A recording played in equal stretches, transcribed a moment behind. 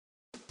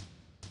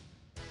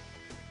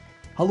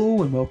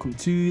Hello and welcome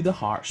to the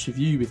Hearts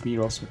Review with me,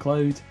 Ross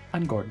McLeod,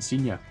 and Gordon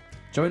Senior.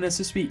 Joining us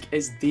this week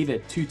is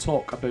David to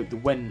talk about the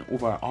win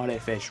over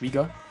RFS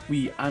Riga.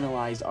 We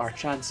analysed our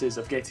chances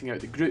of getting out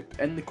the group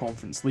in the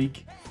Conference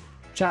League,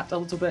 chat a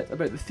little bit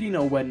about the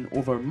 3-0 win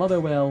over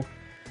Motherwell,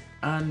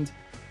 and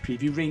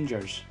preview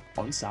Rangers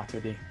on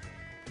Saturday.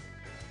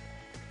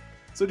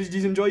 So did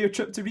you enjoy your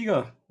trip to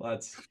Riga,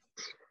 lads?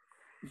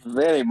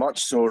 Very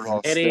much so,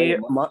 Ross. Very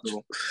much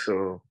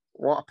so.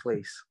 What a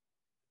place.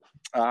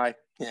 Aye,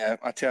 yeah,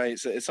 I tell you,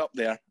 it's up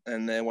there,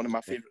 and one of my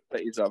favourite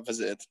cities I've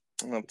visited.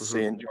 I have to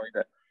say, enjoyed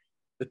it.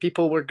 The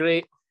people were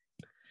great.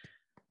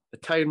 The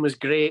town was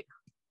great.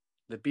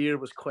 The beer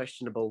was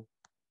questionable.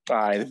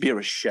 Aye, the beer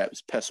was shit. It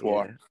was piss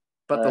water. Yeah.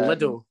 But the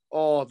Lido,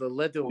 the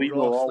Lido,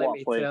 Ross, let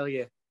me tell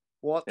you.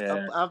 What?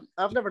 Yeah.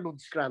 I've never known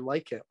Scran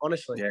like it,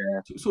 honestly.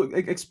 Yeah. So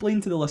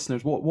explain to the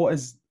listeners, what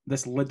is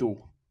this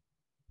Lido?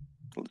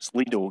 It's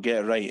Lido,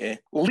 get it right, eh?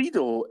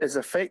 Lido is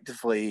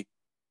effectively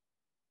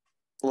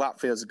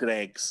Latvia's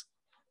Greg's.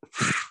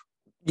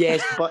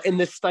 Yes, but in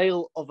the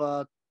style of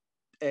a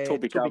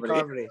Toby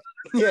Carvery.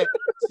 Yeah,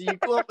 so you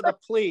go up with a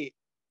plate,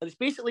 and it's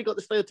basically got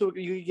the style of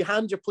Toby. You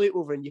hand your plate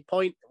over and you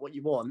point at what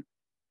you want,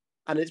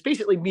 and it's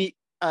basically meat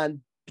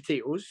and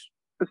potatoes.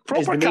 It's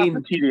proper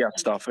cafeteria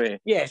stuff, eh?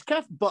 Yeah, it's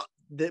but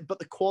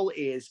the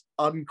quality is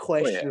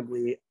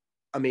unquestionably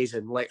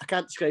amazing. Like, I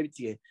can't describe it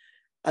to you.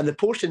 And the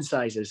portion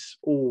sizes,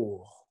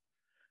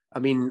 I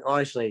mean,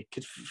 honestly,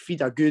 could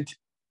feed a good,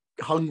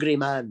 hungry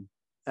man.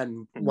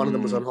 And one of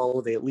them was on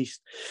holiday, at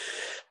least.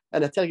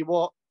 And I tell you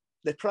what,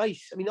 the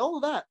price, I mean, all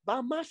of that, but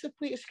a massive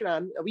plate of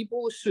scran, a wee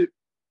bowl of soup,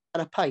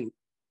 and a pint. It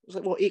was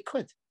like, what,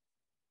 £8?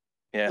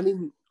 Yeah. I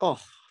mean, I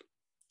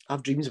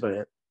have dreams about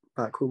it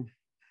back home.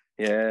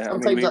 Yeah,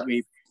 sometimes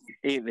we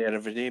ate there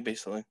every day,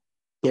 basically.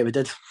 Yeah, we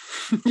did.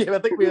 Yeah, I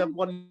think we had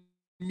one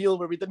meal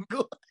where we didn't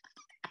go.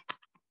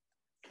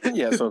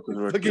 Yeah, so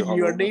we're giving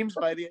you our names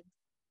by the end.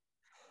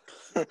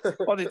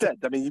 Well, they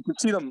did. I mean, you could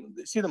see them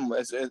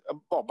as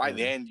by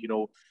the end,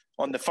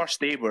 on the first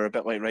day we're a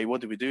bit like, right,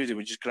 what do we do? Do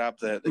we just grab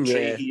the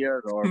tray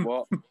here or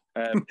what?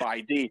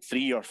 By day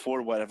 3 or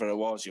 4, whatever it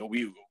was,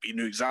 we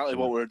knew exactly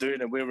what we were doing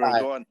and where we were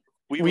going.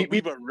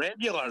 We were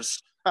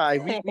regulars.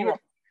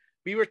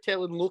 We were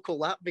telling local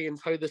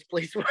Latvians how this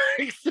place works.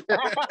 It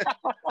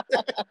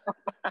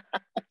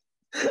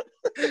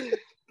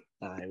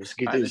was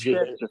good. It was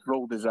good. Just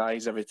rolled his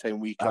eyes every time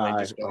we come in.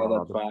 Just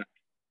back.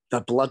 The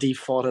bloody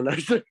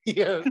foreigners are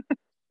here.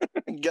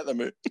 Get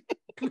them out.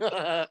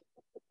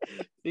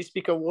 They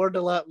speak a word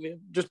of Latvian.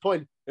 Just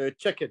point.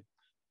 Chicken.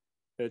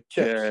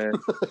 Chips.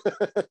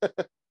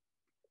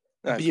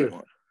 Beer.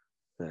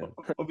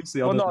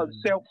 Obviously,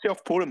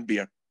 self-pouring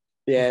beer.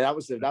 Yeah, that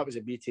was a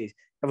wee taste.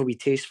 Have a wee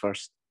taste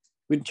first.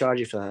 Wouldn't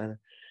charge you for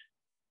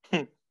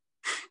that.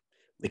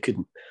 They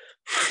couldn't.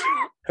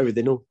 How would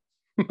they know?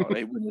 All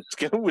right, wouldn't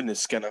the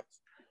skinner.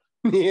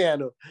 Yeah, I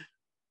know.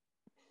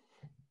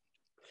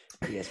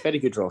 Yes, very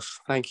good, Ross.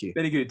 Thank you.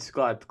 Very good.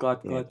 Glad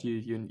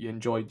you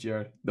enjoyed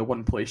the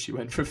one place you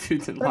went for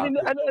food in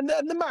Latvia.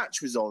 And the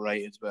match was all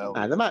right as well.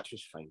 The match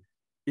was fine.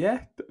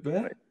 Yeah.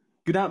 Right.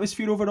 Good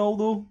atmosphere overall,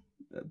 though.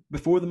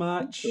 Before the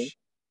match.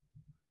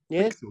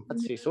 Yeah, I'd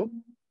say so.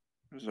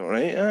 It was all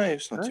right.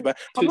 It's not too bad.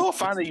 I'm not a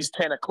fan of these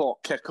 10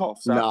 o'clock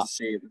kickoffs. I have to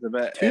say it was a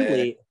bit too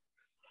late.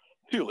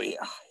 Too late.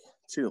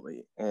 Too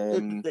late.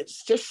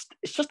 It's just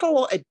a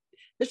lot of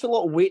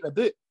waiting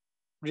about,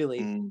 really.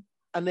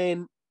 And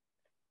then,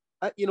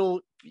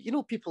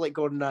 people like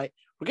Gordon and I,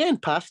 we're getting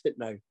past it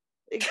now.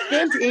 It's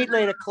getting to 8,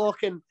 9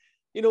 o'clock, and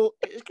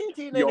it's getting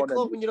to 8, 9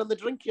 o'clock when you're on the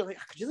drink. You're like,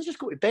 could you just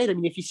go to bed? I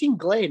mean, if you've seen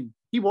Glenn,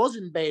 he was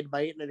in bed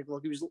by 8, 9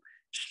 o'clock. He was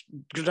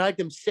dragged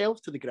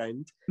himself to the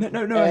ground.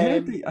 No. I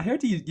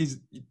heard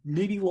he's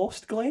maybe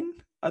lost Glenn.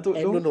 I don't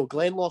know. No,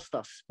 Glenn lost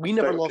us. We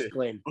never lost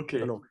Glenn.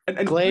 Okay. No.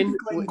 And Glenn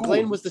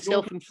was the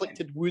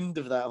self-inflicted wound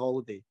of that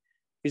holiday.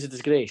 He's a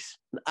disgrace,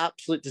 an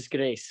absolute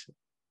disgrace.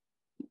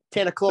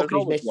 10 o'clock,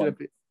 he's messing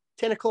about.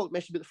 10 o'clock,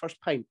 messing about the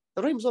first pint.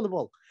 The rhyme was on the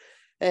wall.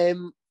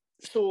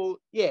 So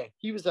yeah,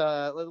 he was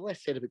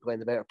less said about Glenn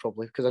the better,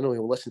 probably, because I know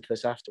he'll listen to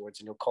this afterwards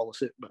and he'll call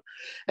us out. But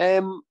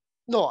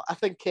no, I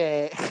think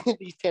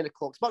these 10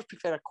 o'clocks much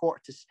prefer a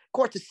quarter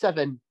to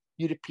 7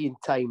 European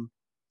time,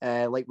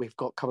 like we've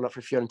got coming up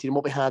for Fiorentina.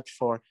 What we had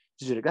for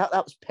Zurich, that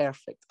was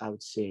perfect, I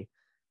would say.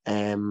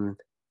 So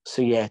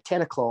yeah,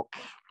 10 o'clock.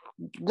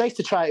 Nice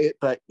to try it out,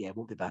 but yeah,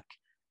 won't be back.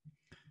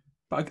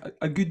 But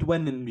a good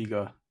win in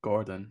Riga,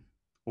 Gordon.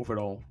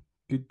 Overall,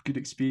 good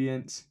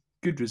experience,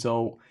 good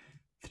result.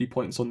 3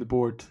 points on the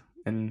board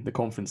in the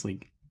Conference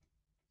League.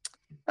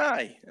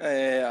 Aye,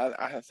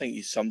 I think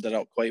you summed it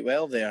up quite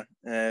well there.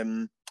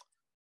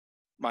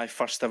 My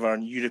first ever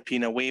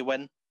European away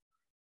win.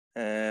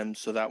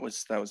 So that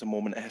was a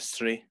moment of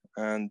history,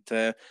 and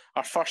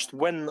our first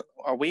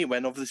away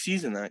win of the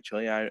season,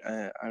 actually,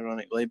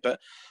 ironically. But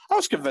I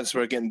was convinced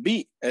we were getting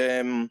beat.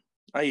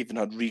 I even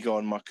had Riga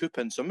on my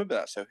coupon, so maybe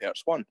that's how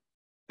Hertz won.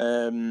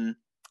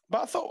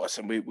 But I thought,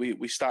 listen,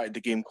 we started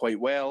the game quite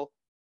well.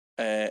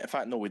 In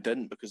fact, no, we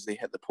didn't, because they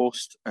hit the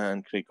post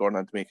and Craig Gordon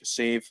had to make a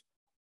save.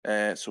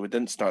 so we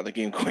didn't start the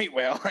game quite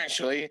well,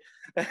 actually.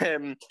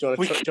 Do you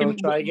want to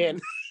try again?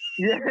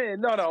 Yeah,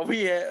 no.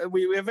 We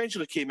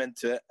eventually came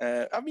into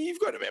it. I mean, you've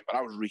got to remember,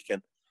 I was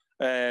reeking,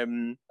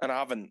 and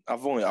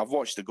I've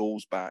watched the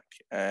goals back.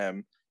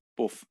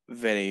 Both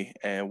very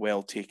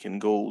well taken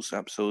goals,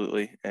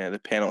 absolutely.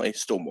 The penalty,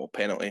 Stonewall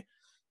penalty.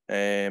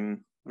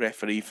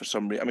 Referee for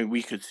some reason. I mean,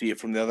 we could see it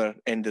from the other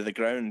end of the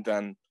ground,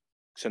 and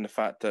in the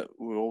fact that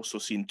we're also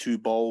seeing two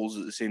balls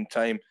at the same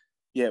time.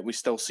 Yet we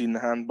still seen the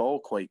handball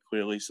quite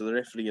clearly. So the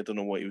referee, I don't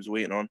know what he was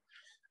waiting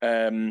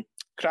on.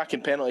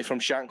 Cracking penalty from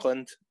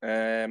Shankland.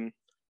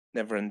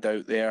 Never in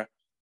doubt there.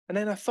 And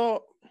then I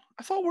thought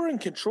we were in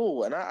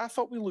control, and I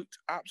thought we looked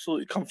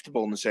absolutely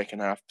comfortable in the second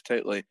half,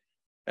 particularly.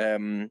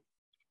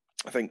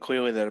 I think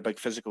clearly they're a big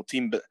physical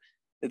team, but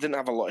they didn't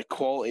have a lot of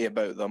quality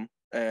about them,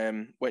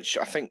 which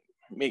I think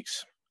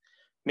makes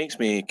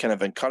me kind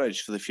of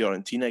encouraged for the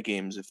Fiorentina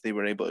games if they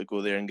were able to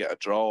go there and get a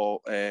draw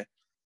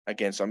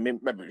against them. Maybe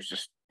it was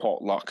just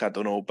pot luck, I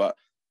don't know, but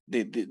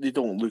they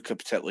don't look a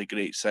particularly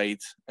great side.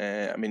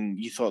 I mean,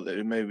 you thought that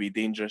it might be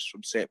dangerous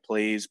from set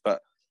plays,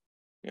 but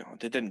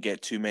they didn't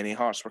get too many.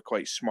 Hearts were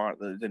quite smart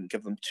that they didn't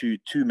give them too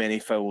many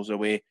fouls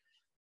away.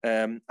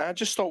 I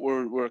just thought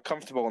we were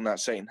comfortable in that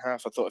second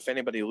half. I thought if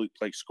anybody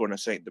looked like scoring a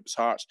second, it was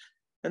Hearts.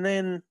 And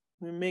then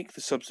we make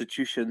the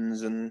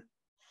substitutions and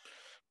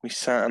we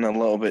sat in a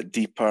little bit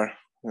deeper.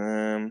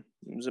 It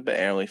was a bit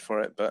early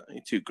for it, but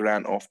he took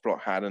Grant off,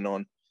 brought Haddon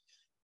on.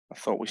 I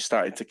thought we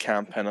started to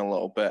camp in a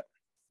little bit.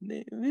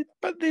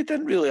 But they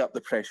didn't really up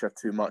the pressure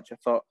too much. I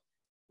thought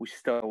we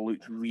still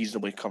looked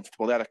reasonably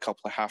comfortable. They had a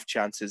couple of half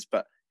chances,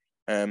 but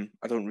I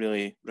don't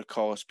really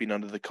recall us being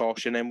under the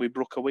caution. And we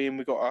broke away and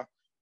we got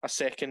a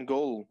second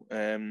goal,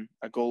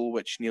 a goal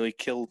which nearly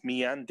killed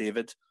me and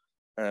David.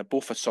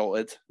 Both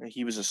assaulted.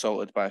 He was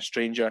assaulted by a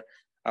stranger.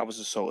 I was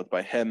assaulted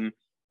by him.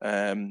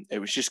 It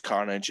was just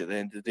carnage at the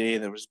end of the day.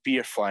 There was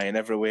beer flying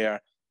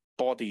everywhere,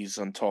 bodies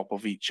on top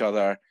of each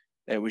other.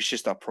 It was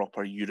just a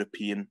proper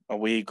European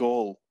away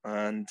goal,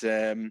 and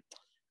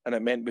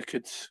it meant we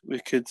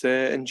could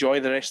enjoy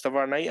the rest of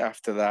our night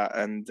after that.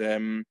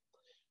 And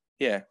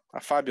yeah, a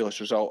fabulous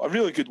result. A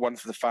really good one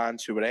for the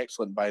fans, who were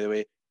excellent, by the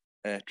way.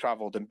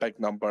 Travelled in big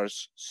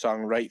numbers,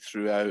 sung right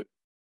throughout.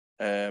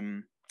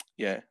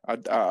 Yeah,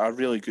 a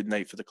really good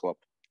night for the club.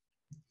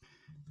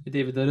 Hey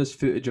David, there is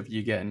footage of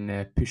you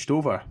getting pushed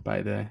over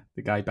by the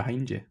guy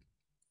behind you.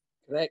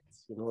 Correct.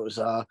 It was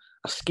a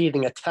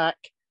scathing attack.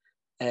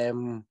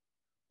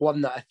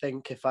 One that I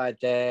think if I'd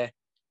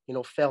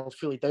fell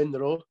fully down the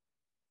road,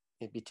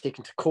 he'd be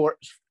taken to court.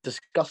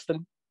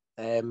 Disgusting.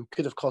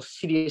 Could have caused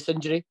serious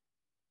injury.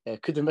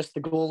 Could have missed the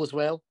goal as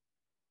well.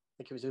 I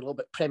think he was a little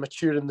bit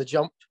premature in the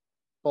jump.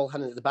 Ball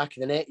hadn't at the back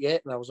of the net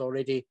yet, and I was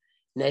already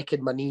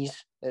necking my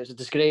knees. It was a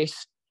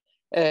disgrace.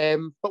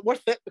 But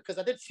worth it, because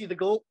I did see the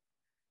goal,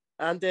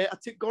 and I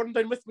took Gordon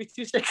down with me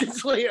 2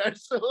 seconds later.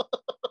 So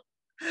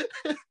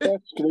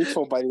that's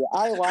grateful, by the way.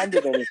 I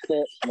landed on a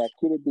step and I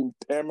could have been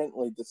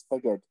permanently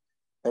disfigured.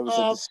 It was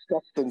a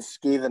disgusting,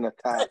 scathing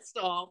attack.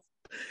 Stop.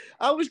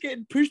 I was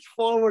getting pushed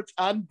forwards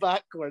and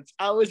backwards.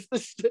 I was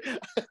yeah,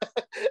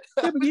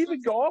 but you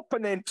even got up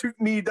and then took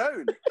me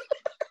down.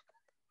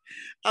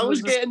 I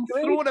was getting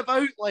thrown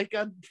about like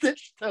a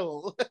dish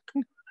towel.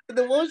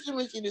 The washing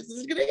machine is a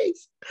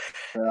disgrace.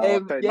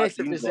 Yes,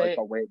 it was like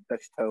a wet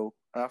dish towel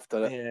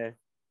after it.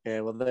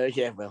 Well,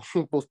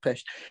 both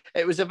pissed.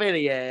 It was a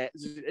very, it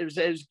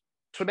was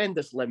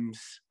tremendous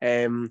limbs.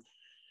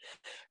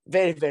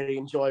 Very, very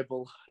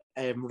enjoyable.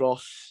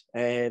 Ross,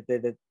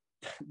 it's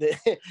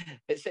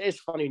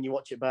funny when you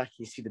watch it back and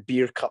you see the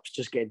beer cups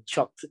just getting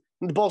chucked.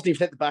 And the ball's not even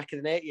hit the back of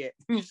the net yet.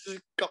 It's just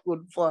a cup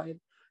going flying.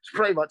 It's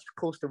pretty much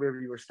close to where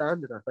we were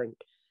standing, I think.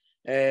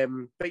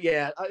 But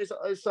yeah,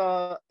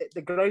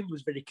 the ground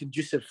was very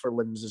conducive for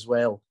limbs as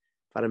well,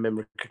 if I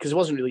remember, because it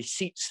wasn't really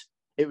seats.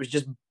 It was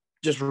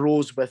just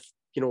rows with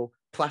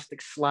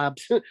plastic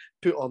slabs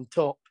put on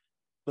top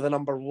with a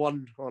number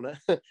 1 on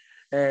it.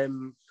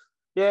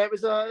 Yeah, it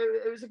was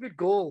a good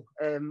goal.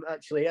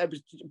 Actually,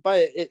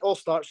 it all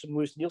starts from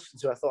Lewis Nielsen,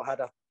 who I thought had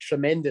a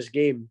tremendous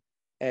game.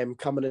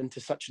 Coming into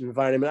such an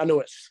environment, I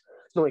know it's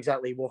not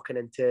exactly walking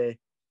into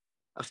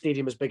a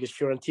stadium as big as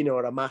Fiorentina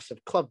or a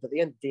massive club, but at the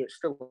end of the day, it's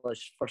still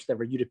his first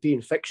ever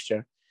European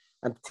fixture.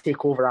 And to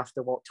take over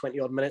after 20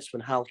 odd minutes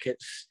when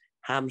Halkett's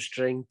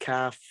hamstring,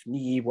 calf,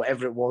 knee,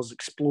 whatever it was,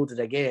 exploded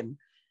again,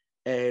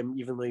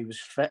 even though he was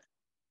fit,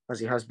 as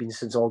he has been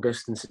since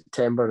August and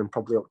September and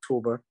probably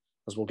October,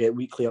 as we'll get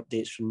weekly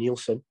updates from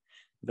Nielsen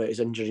about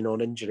his injury,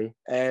 non-injury,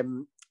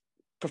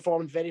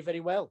 performed very, very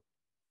well.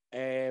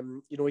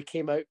 He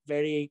came out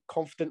very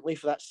confidently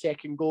for that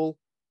second goal,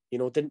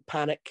 didn't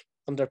panic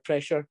under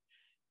pressure,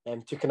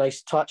 took a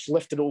nice touch,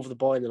 lifted it over the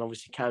boy, and then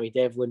obviously Cammy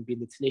Devlin, being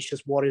the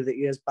tenacious warrior that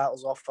he is,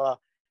 battles off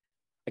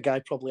a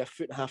guy probably a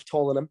foot and a half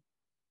taller than him.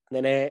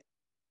 And then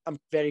I'm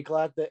very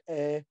glad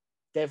that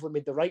Devlin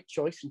made the right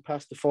choice and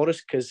passed the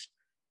Forest, because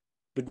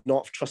would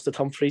not have trusted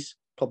Humphreys.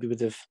 Probably would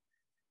have,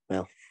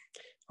 well,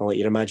 I'll let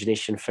your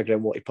imagination figure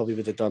out what he probably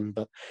would have done,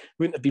 but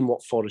wouldn't have been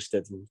what Forrest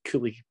did, and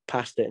coolly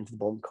passed it into the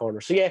bottom corner.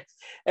 So yeah,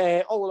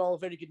 all in all, a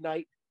very good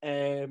night.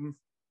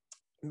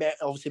 Met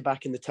obviously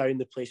back in the town,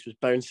 the place was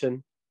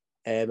bouncing.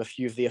 A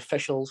few of the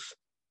officials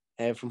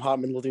from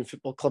Heart Midlothian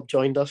Football Club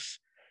joined us.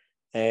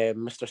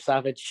 Mr.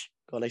 Savage,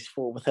 got a nice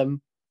photo with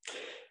him.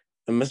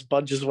 And Miss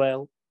Budge as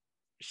well.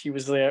 She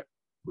was there.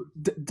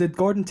 Did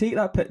Gordon take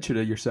that picture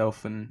of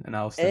yourself and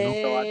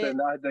Alistair? No, I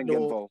didn't get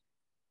involved.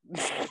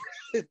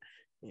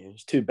 Yeah, it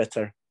was too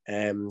bitter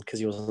because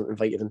he wasn't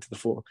invited into the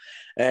photo.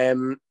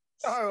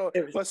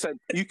 Listen,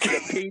 you could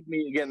have paid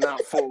me to get in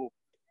that photo.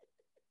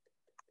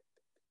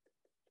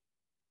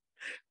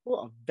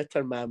 What a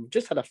bitter man.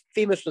 Just had a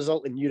famous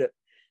result in Europe,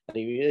 and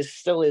he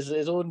still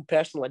his own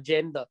personal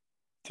agenda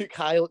took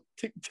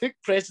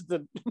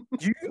precedent.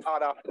 You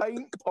are a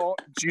pint pot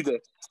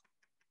Judas.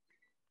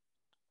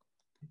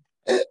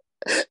 It's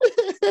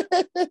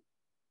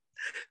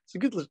a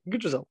good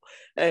result.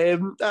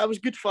 That was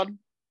good fun.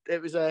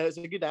 It was a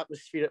good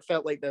atmosphere. It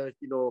felt like the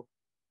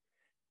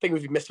thing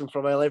we've been missing for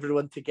a while.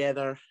 Everyone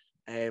together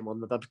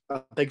on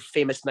a big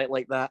famous night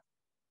like that.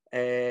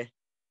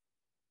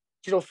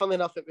 Funnily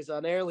enough, it was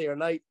an earlier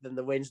night than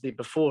the Wednesday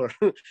before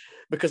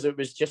because it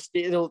was just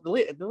the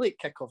late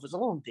kickoff was a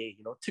long day.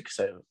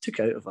 Took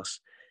out of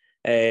us,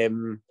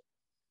 and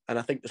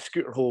I think the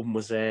scooter home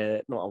was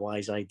not a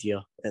wise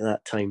idea at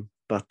that time.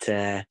 But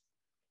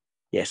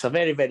yes, a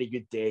very, very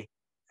good day,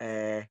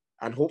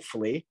 and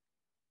hopefully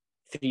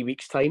 3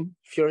 weeks' time,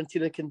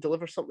 Fiorentina can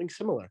deliver something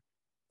similar.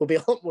 Will be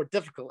a lot more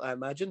difficult, I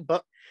imagine.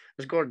 But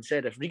as Gordon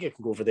said, if Riga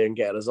can go over there and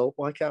get a result,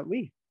 why can't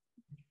we?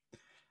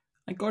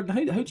 And Gordon,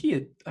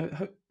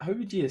 how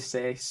would you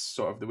assess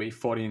sort of the way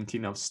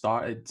Fiorentina have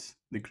started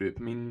the group?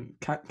 I mean,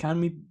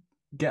 can we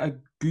get a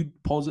good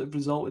positive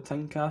result at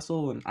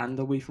Tynecastle and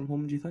away from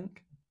home? Do you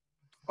think?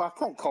 Well, I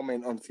can't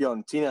comment on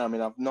Fiorentina. I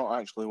mean, I've not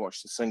actually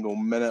watched a single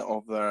minute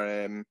of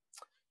their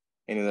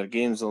any of their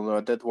games, although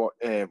I did watch.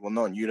 Well,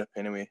 not in Europe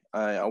anyway.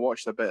 I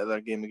watched a bit of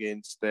their game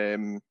against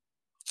who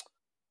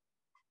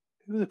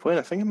were they playing?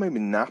 I think it might be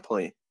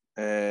Napoli.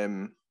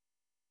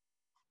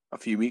 A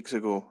few weeks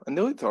ago, and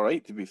they looked all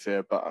right, to be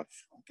fair, but I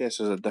guess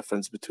there's a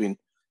difference between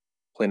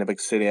playing a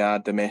big Serie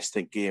A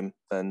domestic game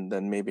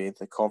than maybe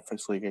the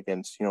Conference League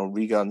against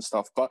Riga and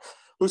stuff. But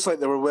looks like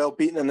they were well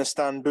beaten in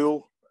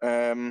Istanbul.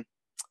 We've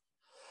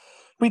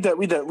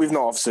not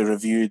obviously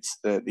reviewed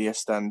the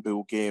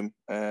Istanbul game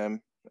out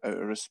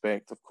of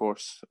respect, of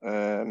course,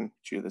 due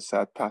to the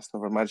sad passing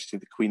of Her Majesty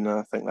the Queen. And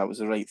I think that was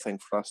the right thing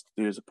for us to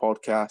do as a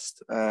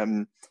podcast.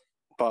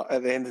 But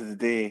at the end of the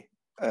day,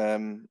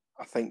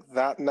 I think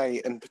that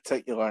night in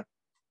particular,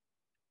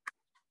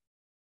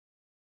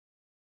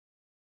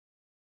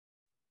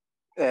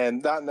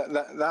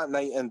 that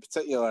night in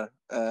particular,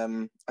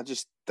 I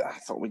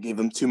thought we gave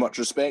them too much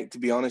respect, to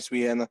be honest with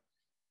you. And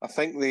I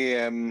think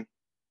they, I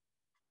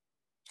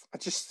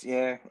just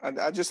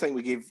think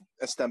we gave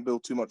Istanbul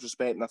too much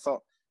respect, and I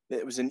thought that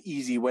it was an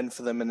easy win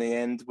for them in the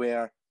end.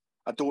 Where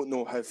I don't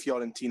know how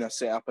Fiorentina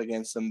set up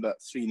against them, but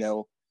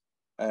 3-0.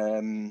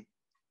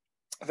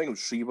 I think it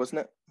was 3,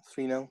 wasn't it?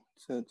 3-0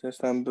 to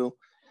Istanbul.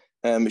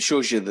 It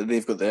shows you that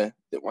they've got they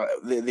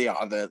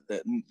are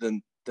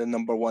the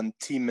number one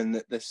team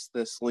in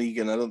this league,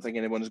 and I don't think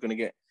anyone is going to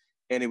get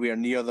anywhere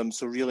near them.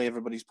 So really,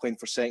 everybody's playing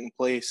for second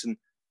place, and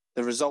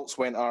the results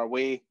went our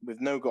way.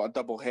 We've now got a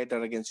double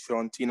header against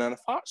Fiorentina, and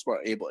if Hearts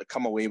were able to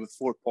come away with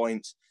 4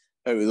 points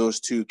out of those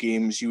 2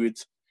 games, you would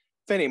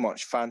very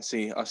much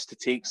fancy us to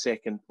take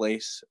second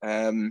place.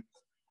 And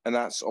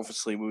that's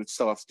obviously we would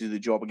still have to do the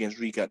job against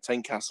Riga at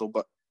Tynecastle,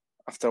 but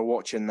after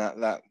watching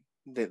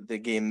the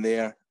game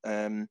there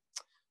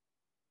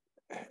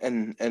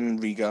in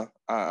Riga,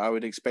 I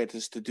would expect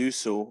us to do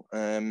so.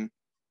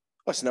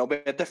 Listen, it'll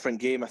be a different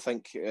game. I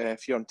think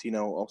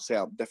Fiorentina will set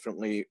up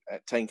differently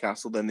at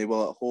Tynecastle than they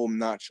will at home,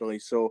 naturally.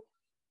 So,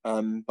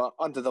 but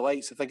under the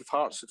lights, I think if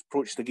Hearts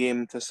approached the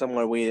game to a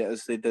similar way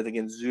as they did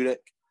against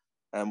Zurich,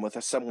 with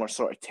a similar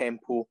sort of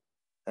tempo,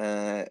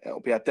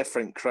 it'll be a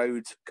different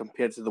crowd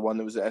compared to the one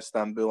that was at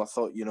Istanbul. I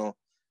thought,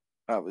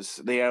 that was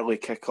the early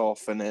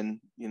kickoff, and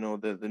then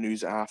the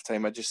news at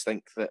halftime. I just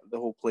think that the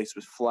whole place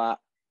was flat.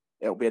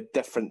 It'll be a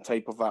different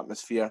type of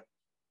atmosphere.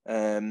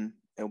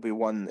 It'll be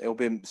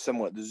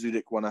similar to the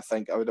Zurich one. I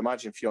think I would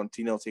imagine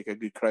Fiorentina will take a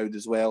good crowd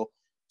as well.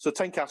 So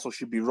Tynecastle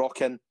should be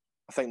rocking.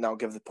 I think that'll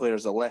give the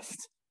players a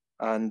lift,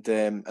 and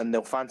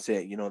they'll fancy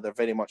it. They're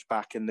very much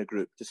back in the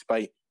group,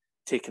 despite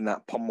taking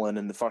that pummeling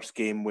in the first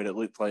game where it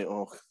looked like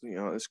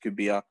this could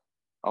be a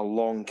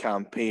long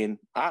campaign.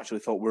 I actually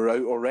thought we're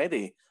out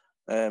already.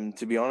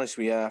 To be honest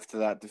with you, after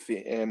that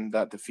defeat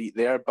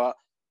there, but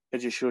it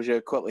just shows you how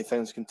quickly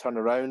things can turn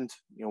around.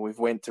 We've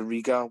went to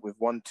Riga, we've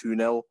won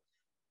 2-0.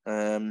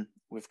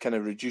 We've kind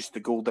of reduced the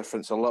goal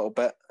difference a little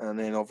bit, and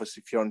then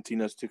obviously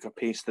Fiorentina's took a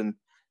pasting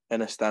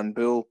in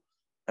Istanbul.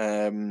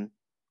 And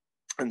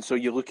so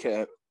you look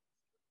at it,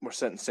 we're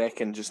sitting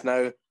second just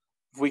now.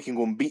 If we can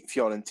go and beat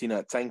Fiorentina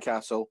at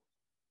Tynecastle,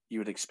 you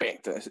would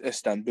expect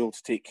Istanbul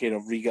to take care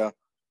of Riga.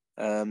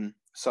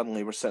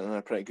 Suddenly we're sitting in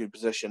a pretty good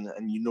position,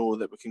 and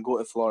that we can go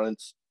to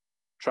Florence,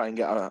 try and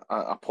get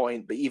a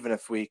point. But even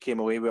if we came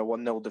away with a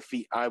 1-0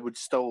 defeat, I would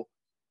still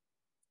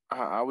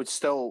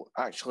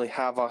actually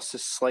have us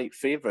as slight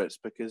favourites,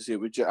 because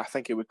I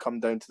think it would come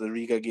down to the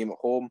Riga game at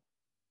home.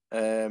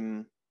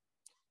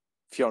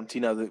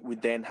 Fiorentina that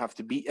would then have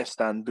to beat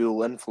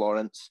Istanbul in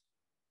Florence,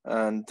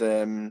 and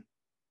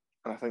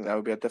I think that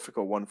would be a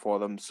difficult one for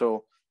them.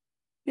 So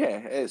yeah,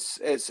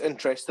 it's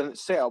interesting.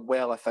 It's set up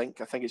well. I think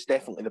it's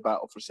definitely the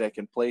battle for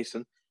second place,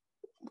 and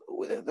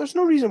there's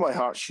no reason why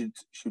Hearts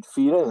should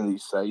fear any of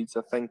these sides.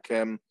 I think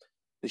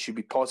they should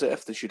be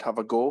positive. They should have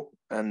a go,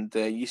 and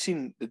you've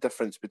seen the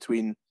difference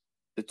between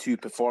the two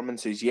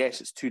performances.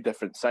 Yes, it's two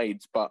different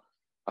sides, but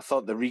I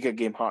thought the Riga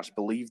game, Hearts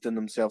believed in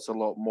themselves a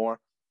lot more.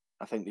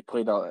 I think they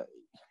played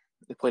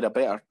a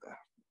better.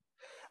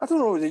 I don't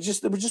know. They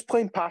were just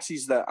playing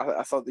passes that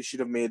I thought they should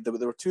have made. They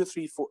were 2 or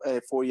 3,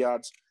 4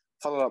 yards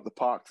further up the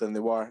park than they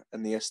were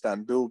in the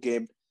Istanbul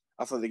game.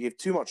 I thought they gave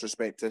too much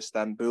respect to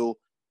Istanbul.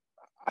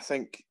 I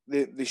think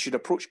they should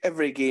approach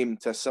every game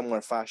to a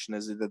similar fashion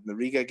as they did in the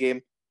Riga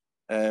game.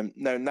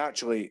 Now,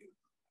 naturally,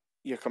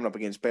 you're coming up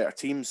against better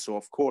teams, so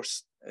of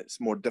course it's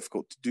more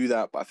difficult to do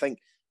that. But I think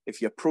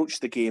if you approach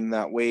the game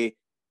that way,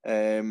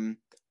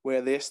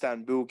 where the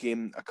Istanbul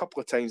game, a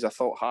couple of times I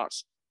thought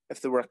Hearts, if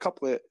they were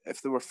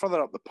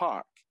further up the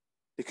park,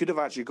 they could have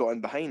actually got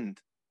in behind,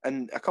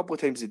 and a couple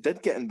of times they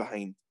did get in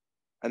behind,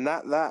 and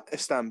that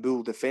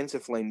Istanbul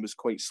defensive line was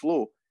quite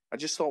slow. I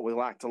just thought we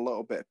lacked a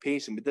little bit of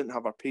pace, and we didn't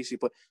have our pacey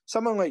play.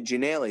 Someone like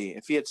Ginelli,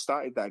 if he had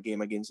started that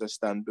game against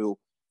Istanbul,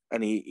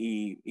 and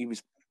he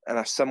was in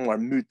a similar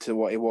mood to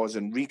what he was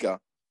in Riga, I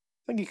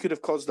think he could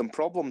have caused them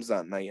problems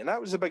that night, and that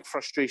was a big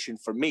frustration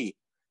for me.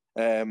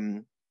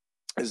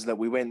 Is that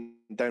we went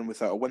down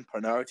without a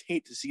whimper. Now, I'd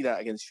hate to see that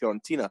against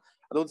Fiorentina.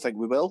 I don't think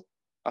we will.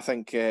 I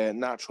think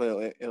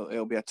naturally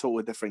it'll be a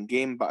totally different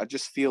game, but I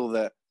just feel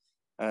that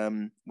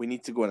we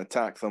need to go and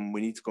attack them.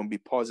 We need to go and be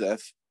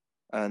positive,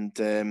 and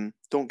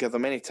don't give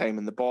them any time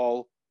in the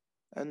ball,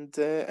 and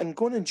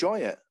go and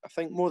enjoy it. I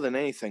think more than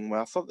anything, when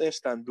I thought the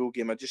Istanbul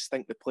game, I just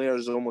think the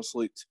players almost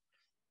looked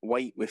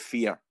white with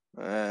fear.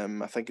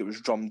 I think it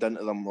was drummed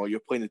into them, well,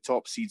 you're playing the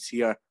top seeds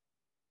here.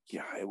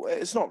 Yeah,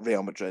 it's not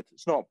Real Madrid.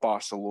 It's not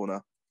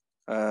Barcelona.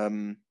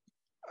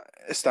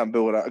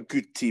 Istanbul are a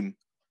good team,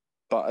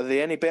 but are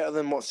they any better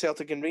than what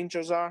Celtic and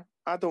Rangers are?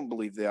 I don't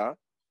believe they are.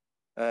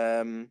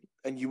 And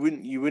you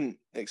wouldn't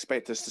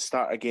expect us to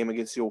start a game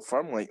against the Old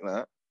Firm like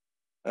that.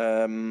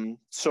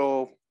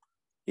 So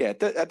yeah,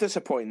 a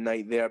disappointing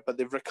night there, but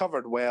they've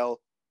recovered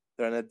well.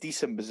 They're in a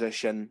decent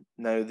position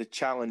now. The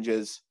challenge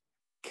is,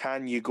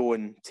 can you go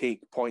and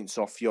take points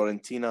off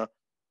Fiorentina,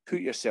 put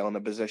yourself in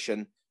a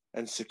position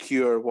and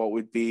secure what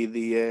would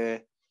be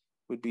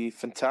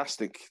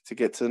fantastic to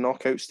get to the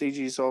knockout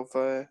stages of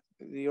the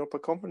Europa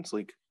Conference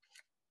League.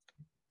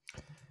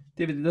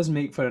 David, it does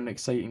make for an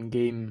exciting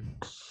game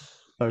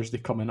Thursday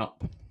coming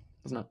up,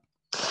 doesn't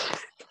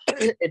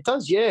it? It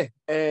does, yeah.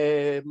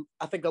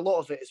 I think a lot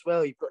of it as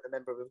well, you've got to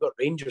remember we've got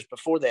Rangers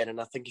before then,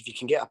 and I think if you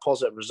can get a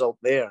positive result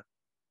there,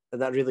 then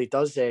that really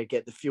does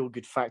get the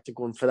feel-good factor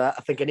going for that.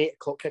 I think an 8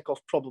 o'clock kickoff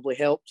probably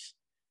helps.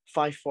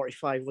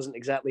 5:45 wasn't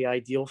exactly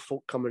ideal,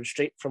 folk coming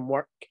straight from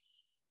work,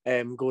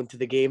 going to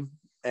the game.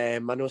 I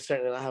know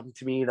certainly that happened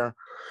to me. It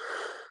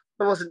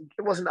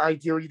wasn't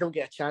ideal. You don't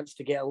get a chance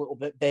to get a little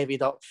bit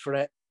bevied up for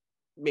it.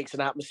 Makes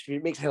a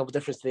hell of a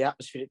difference to the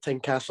atmosphere at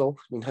Tynecastle.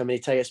 I mean, how many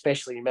times,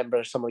 especially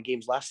remember some of the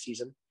games last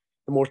season,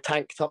 the more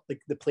tanked up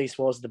the place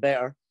was, the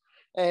better.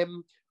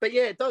 But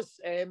yeah, it does.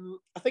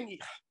 I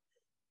think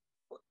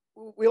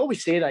we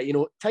always say that,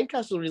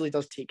 Tynecastle really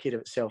does take care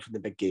of itself in the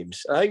big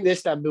games. I think the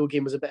Istanbul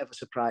game was a bit of a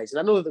surprise, and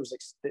I know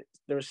that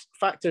there was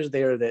factors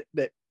there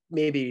that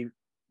maybe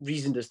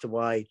reasoned as to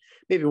why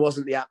maybe it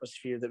wasn't the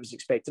atmosphere that was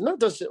expected. And that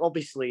does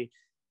obviously,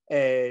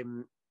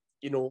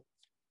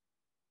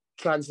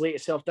 translate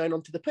itself down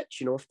onto the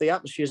pitch. If the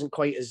atmosphere isn't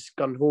quite as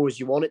gung-ho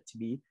as you want it to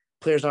be,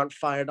 players aren't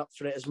fired up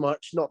for it as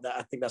much. Not that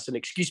I think that's an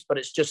excuse, but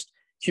it's just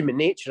human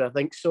nature, I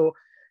think. So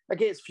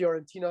against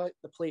Fiorentina,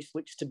 the place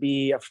looks to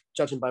be,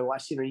 judging by what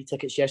I've seen on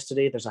e-tickets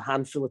yesterday, there's a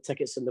handful of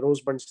tickets in the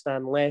Roseburn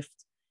stand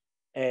left.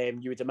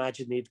 You would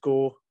imagine they'd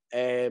go,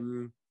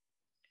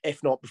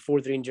 if not before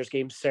the Rangers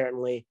game,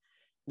 certainly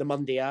the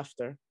Monday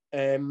after.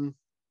 And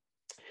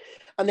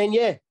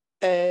then,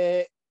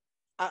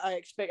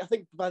 I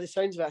think by the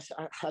sounds of it,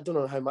 I don't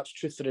know how much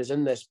truth there is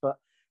in this, but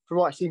from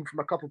what I've seen from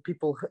a couple of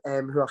people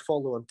who I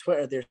follow on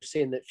Twitter, they're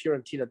saying that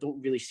Fiorentina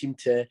don't really seem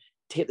to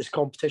take this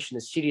competition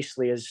as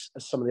seriously as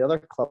some of the other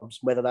clubs,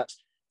 whether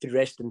that's through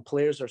resting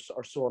players or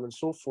so on and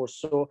so forth.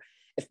 So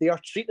if they are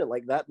treating it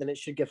like that, then it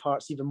should give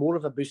Hearts even more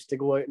of a boost to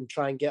go out and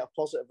try and get a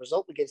positive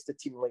result against a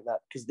team like that.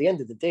 Because at the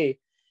end of the day,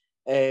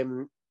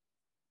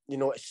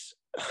 it's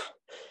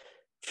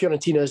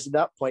Fiorentina is at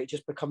that point, it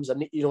just becomes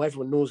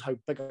everyone knows how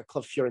big a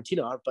club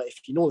Fiorentina are, but if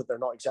you know that they're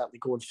not exactly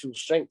going full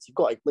strength, you've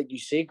got to, like you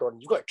say, Gordon,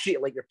 you've got to treat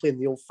it like you're playing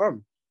the Old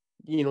Firm.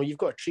 You've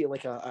got to treat it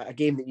like a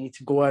game that you need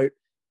to go out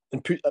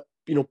and put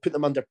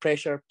them under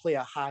pressure, play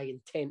a high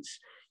intense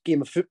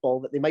game of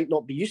football that they might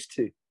not be used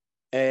to.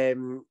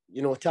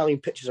 Italian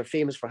pitches are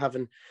famous for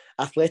having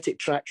athletic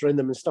tracks around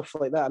them and stuff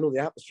like that. I know the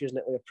atmospheres in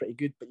Italy are pretty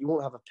good, but you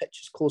won't have a pitch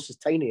as close as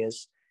Tiny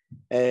is.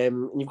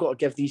 And you've got to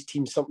give these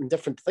teams something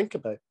different to think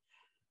about.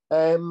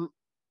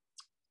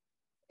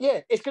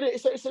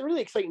 It's a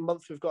really exciting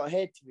month we've got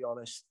ahead, to be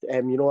honest.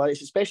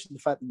 It's especially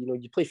the fact that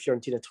you play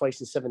Fiorentina twice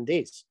in 7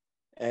 days.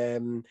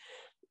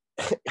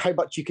 How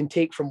much you can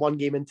take from one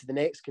game into the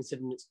next,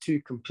 considering it's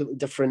 2 completely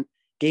different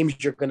games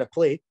you're going to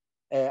play,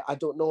 I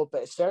don't know,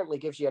 but it certainly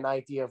gives you an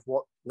idea of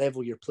what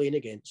level you're playing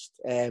against.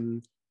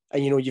 And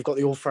you've got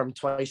the Old Firm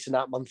twice in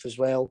that month as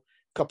well.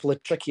 A couple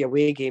of tricky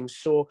away games.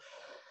 So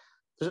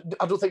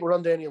I don't think we're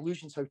under any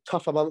illusions how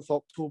tough a month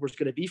October is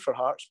going to be for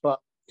Hearts, but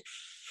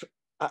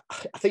I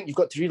think you've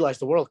got to realise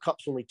the World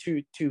Cup's only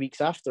two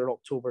weeks after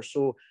October,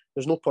 so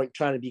there's no point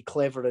trying to be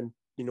clever and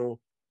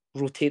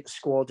rotate the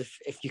squad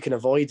if you can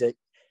avoid it.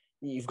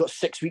 You've got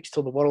 6 weeks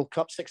till the World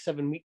Cup,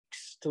 6-7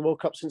 weeks till the World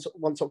Cup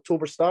once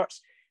October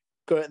starts.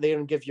 Go out there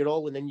and give your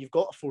all, and then you've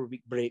got a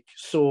 4-week break.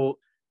 So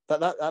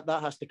that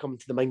has to come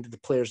to the mind of the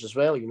players as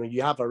well.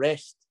 You have a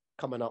rest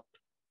coming up,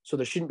 so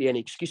there shouldn't be any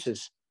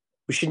excuses.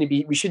 We shouldn't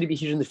be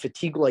hearing the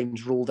fatigue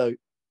lines rolled out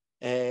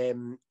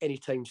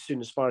anytime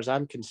soon, as far as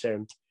I'm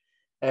concerned.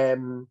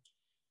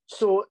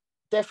 So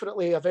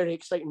definitely a very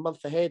exciting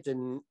month ahead,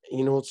 and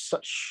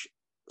such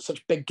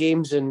big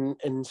games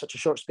in such a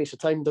short space of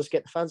time does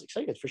get the fans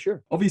excited for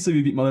sure. Obviously,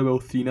 we beat Motherwell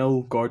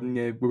 3-0. Gordon,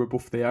 we were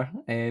both there.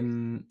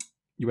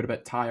 You were a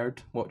bit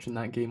tired watching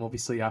that game,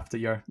 obviously, after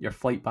your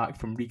flight back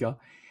from Riga.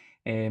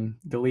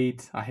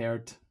 Delayed, I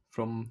heard,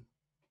 from,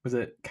 was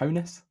it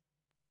Kaunas?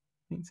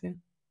 I think so.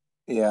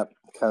 Yeah,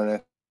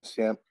 Kaunas,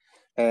 yeah.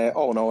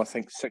 All in all, I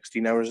think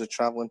 16 hours of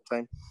travelling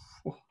time.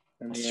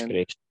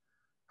 Disgrace.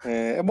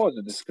 It was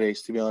a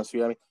disgrace, to be honest with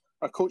you. I mean,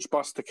 our coach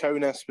bus to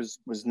Kaunas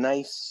was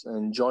nice. I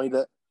enjoyed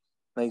it.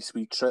 Nice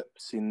wee trip,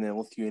 seeing the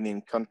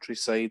Lithuanian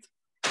countryside.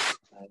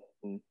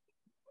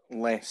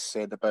 Less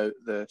said about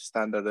the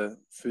standard of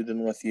food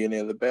in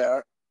Lithuania, the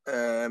better.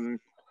 And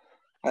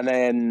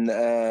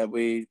then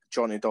we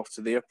jaunted off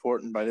to the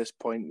airport, and by this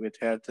point we'd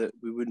heard that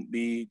we wouldn't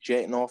be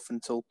jetting off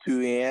until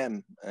 2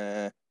 a.m.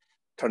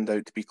 Turned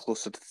out to be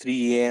closer to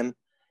 3 a.m.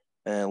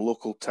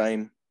 Local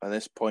time. By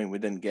this point we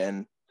didn't get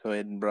in to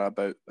Edinburgh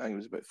I think it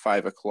was about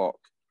 5 o'clock.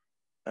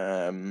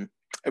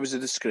 It was a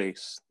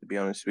disgrace, to be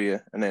honest with you.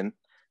 And then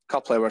a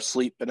couple hours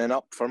sleep and then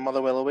up for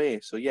Motherwell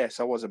away. So yes,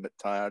 I was a bit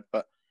tired,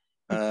 but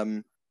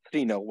 3-0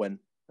 win.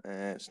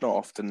 It's not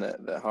often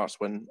that Hearts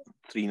win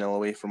 3-0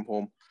 away from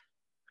home.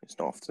 It's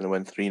not often they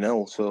win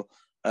 3-0. So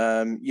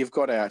you've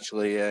got to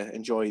actually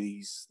enjoy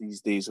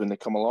these days when they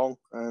come along.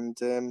 And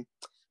it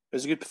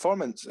was a good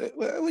performance. It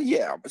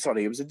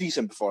was a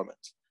decent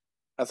performance.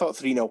 I thought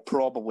 3-0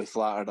 probably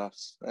flattered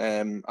us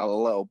a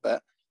little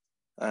bit.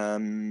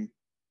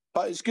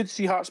 But it's good to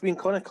see Hearts being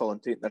clinical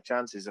and taking their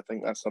chances. I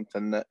think that's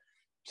something that,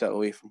 set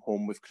away from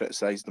home, we've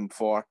criticised them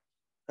for.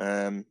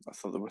 I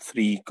thought there were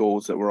 3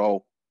 goals that were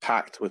all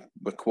packed with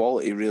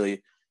quality,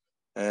 really.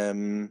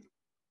 The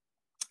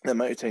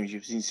amount of times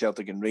you've seen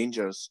Celtic and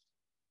Rangers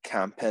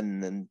camp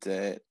in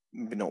and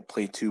maybe not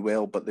play too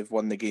well, but they've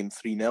won the game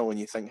 3-0, and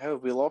you think, how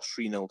have we lost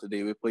 3-0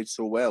 today? We played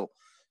so well.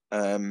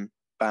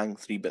 Bang,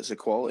 3 bits of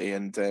quality,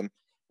 and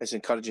it's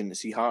encouraging to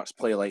see Hearts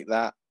play like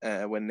that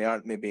when they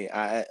aren't maybe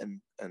at it,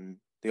 and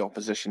the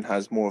opposition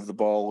has more of the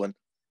ball and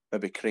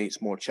maybe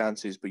creates more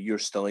chances, but you're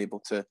still able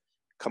to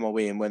come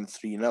away and win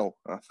 3-0.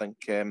 I think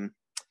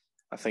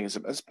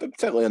it's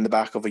particularly on the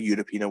back of a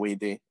European away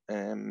day.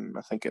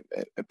 I think it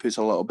puts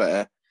a little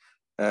bit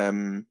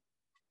of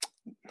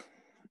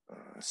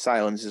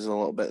silences a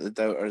little bit of the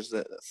doubters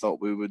that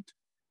thought we would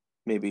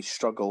maybe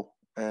struggle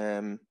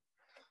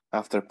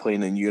after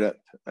playing in Europe.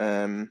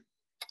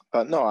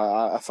 But no,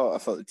 I thought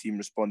the team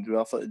responded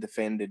well. I thought they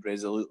defended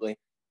resolutely.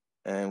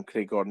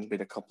 Craig Gordon's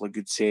made a couple of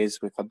good saves.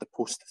 We've had the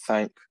post to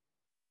thank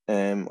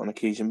on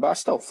occasion, but I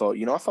still thought,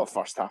 I thought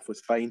first half was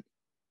fine.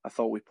 I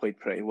thought we played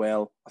pretty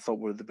well. I thought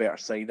we were the better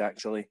side,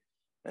 actually.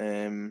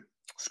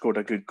 Scored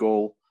a good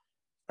goal.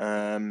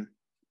 And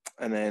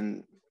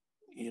then,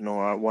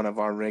 one of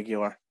our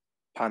regular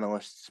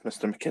panellists,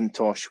 Mr.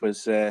 McIntosh,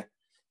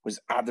 was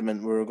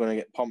adamant we were going to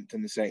get pumped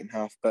in the second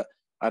half, but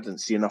I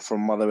didn't see enough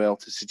from Motherwell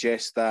to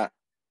suggest that.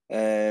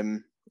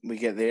 We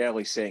get the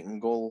early second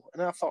goal,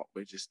 and I thought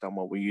we just done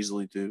what we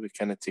usually do. We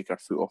kind of take our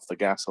foot off the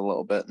gas a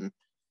little bit and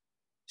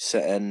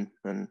sit in,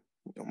 and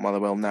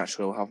Motherwell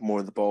naturally will have more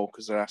of the ball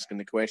because they're asking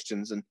the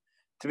questions. And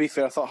to be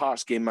fair, I thought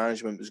Hearts' game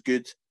management was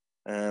good.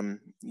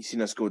 You've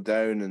seen us go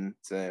down, and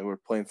we're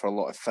playing for a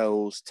lot of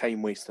fouls,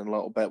 time wasting a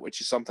little bit,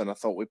 which is something I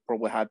thought we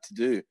probably had to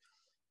do.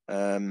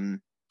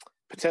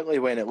 Particularly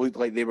when it looked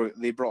like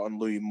they brought in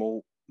Louis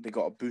Moult, they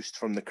got a boost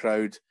from the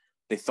crowd.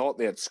 They thought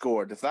they had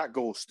scored. If that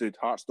goal stood,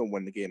 Hearts don't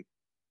win the game.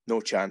 No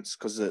chance,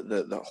 because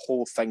the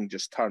whole thing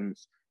just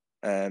turns.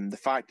 The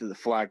fact that the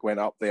flag went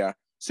up there, as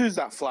soon as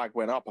that flag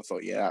went up, I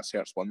thought, yeah, that's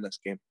Hearts won this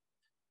game.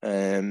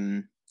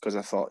 Because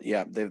I thought,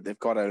 yeah, they've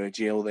got out of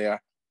jail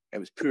there. It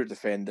was poor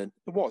defending.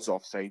 It was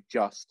offside,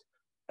 just.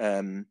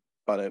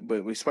 But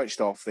we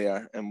switched off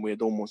there, and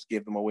we'd almost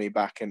gave them a way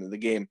back into the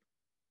game.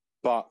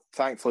 But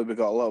thankfully, we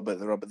got a little bit of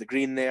the rub of the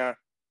green there.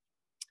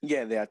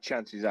 Yeah, they had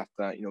chances after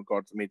that.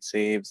 Gordon made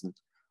saves and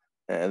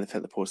they've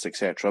hit the post,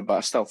 etc. But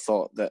I still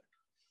thought that,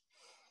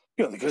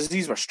 because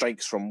these were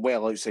strikes from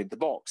well outside the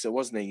box, it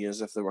wasn't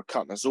as if they were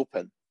cutting us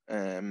open.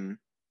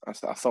 I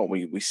thought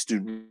we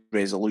stood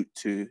resolute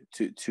to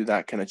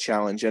that kind of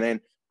challenge, and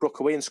then broke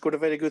away and scored a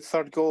very good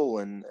third goal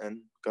and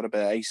got a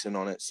bit of icing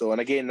on it. So, and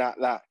again,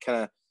 that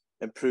kind of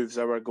improves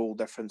our goal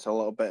difference a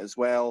little bit as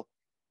well.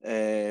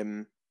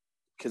 Considering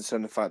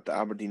the fact that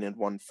Aberdeen had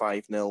won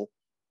 5-0,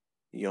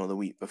 the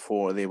week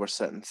before, they were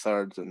sitting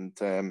third, and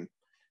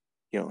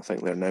I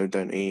think they're now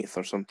down to 8th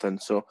or something.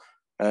 So,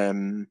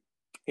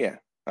 yeah,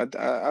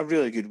 a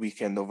really good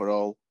weekend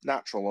overall.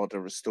 Natural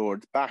order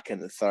restored, back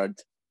into third.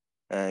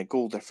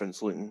 Goal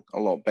difference looking a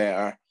lot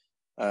better.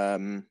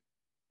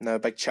 Now a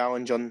big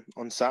challenge on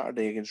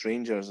Saturday against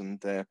Rangers, and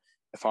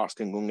if Hearts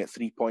can go and get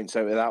 3 points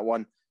out of that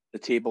one, the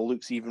table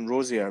looks even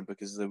rosier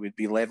because they would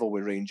be level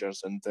with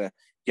Rangers, and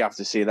you have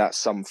to say that's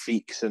some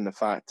feats in the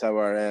fact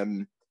our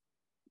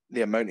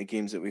the amount of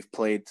games that we've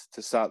played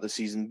to start the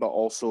season, but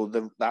also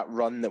that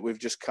run that we've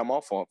just come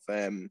off of.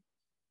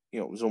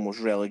 It was almost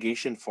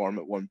relegation form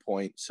at one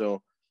point.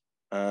 So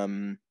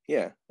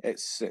yeah,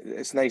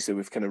 it's nice that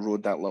we've kind of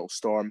rode that little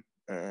storm.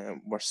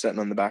 We're sitting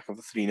on the back of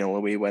a 3-0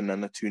 away win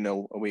and a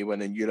 2-0 away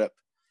win in Europe.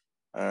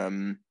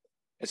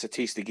 It's a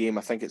tasty game.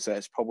 I think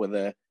it's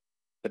probably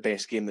the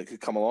best game that could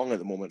come along at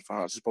the moment for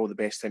Hearts. It's probably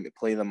the best time to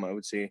play them, I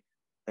would say.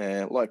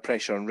 A lot of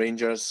pressure on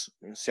Rangers.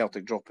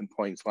 Celtic dropping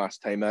points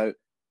last time out.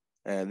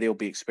 They'll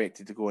be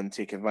expected to go and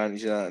take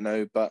advantage of that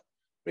now. But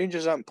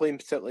Rangers aren't playing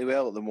particularly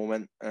well at the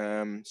moment.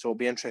 So it'll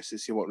be interesting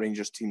to see what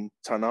Rangers team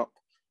turn up.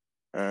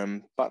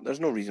 But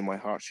there's no reason why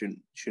Hearts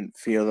shouldn't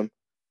fear them.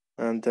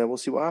 And we'll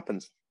see what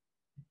happens.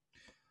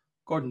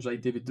 Gordon's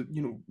right, David.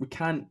 We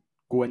can't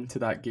go into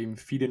that game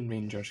feeding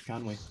Rangers,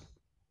 can we?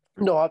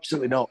 No,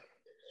 absolutely not.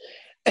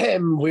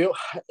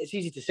 It's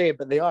easy to say,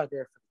 but they are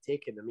there for the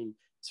taking. I mean,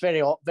 it's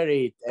very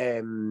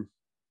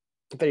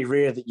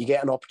rare that you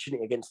get an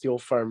opportunity against the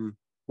Old Firm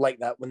like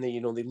that when they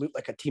look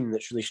like a team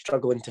that's really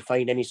struggling to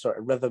find any sort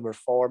of rhythm or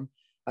form.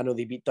 I know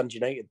they beat Dundee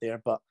United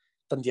there, but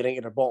Dundee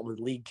United are bottom of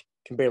the league,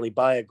 can barely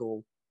buy a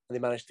goal, and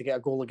they managed to get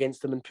a goal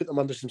against them and put them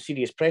under some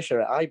serious pressure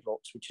at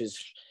Ibrox, which is,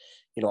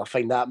 I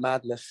find that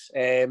madness.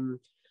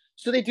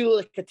 So they do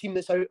look like a team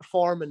that's out of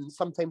form and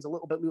sometimes a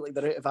little bit look like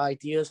they're out of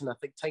ideas. And I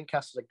think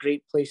Tynecastle is a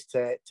great place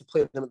to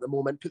play them at the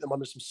moment, put them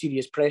under some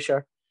serious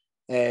pressure.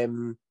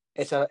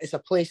 It's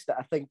a place that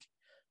I think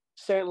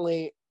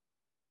certainly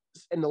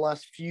in the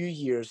last few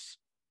years,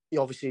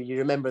 obviously you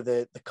remember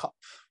the cup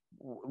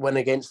win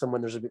against them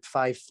when there's about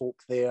 5 folk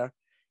there.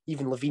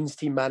 Even Levine's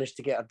team managed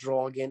to get a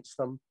draw against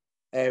them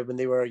when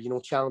they were,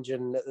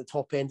 challenging at the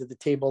top end of the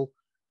table.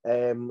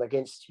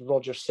 Against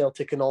Rogers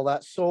Celtic and all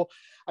that. So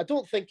I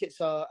don't think it's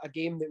a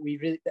game that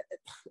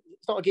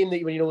it's not a game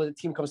that when the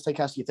team comes to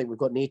Tynecastle you think we've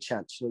got no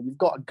chance. You've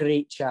got a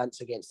great chance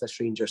against this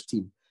Rangers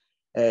team.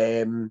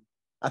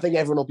 I think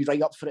everyone will be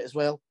right up for it as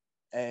well.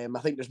 I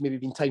think there's maybe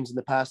been times in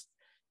the past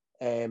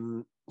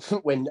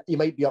when you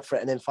might be up for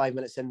it and then 5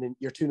 minutes in and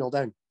you're 2-0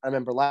 down. I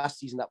remember last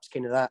season that was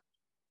kind of that.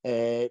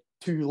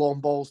 2 long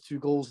balls, 2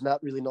 goals, and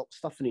that really knocked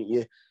stuffing at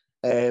you.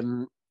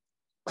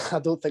 I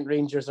don't think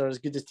Rangers are as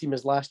good a team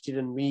as last year,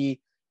 and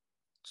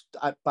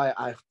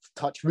I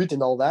touch wood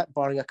and all that,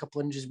 barring a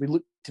couple of injuries, we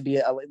look to be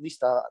at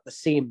least the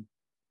same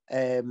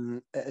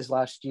as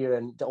last year.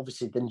 And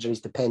obviously the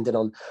injuries depending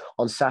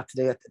on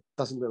Saturday. It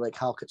doesn't look like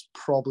Halkett's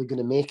probably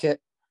going to make it.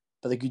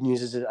 But the good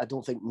news is that I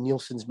don't think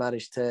Nielsen has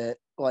managed to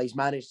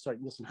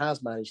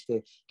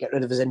get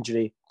rid of his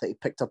injury that he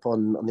picked up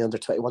on the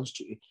under-21s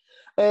duty.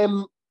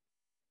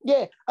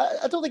 Yeah,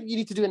 I don't think you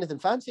need to do anything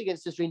fancy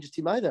against this Rangers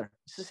team either.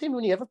 It's the same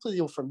when you ever play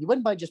the Old Firm. You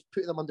win by just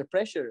putting them under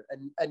pressure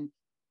and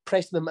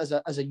pressing them as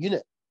a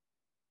unit.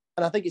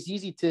 And I think it's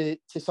easy to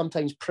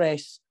sometimes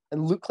press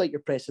and look like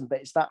you're pressing,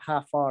 but it's that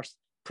half-arse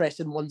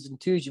pressing ones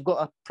and twos. You've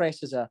got to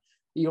press as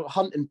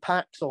hunting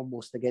packs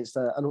almost against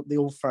the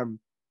Old Firm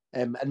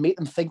and make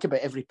them think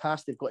about every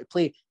pass they've got to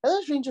play. And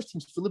this Rangers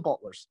team's full of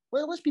bottlers.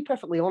 Well, let's be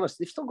perfectly honest.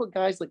 They've still got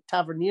guys like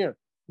Tavernier,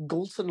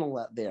 Goldson and all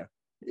that there.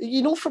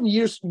 From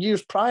years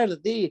prior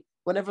that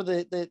whenever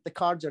the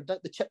cards are down,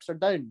 the chips are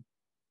down,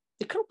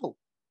 they crumple.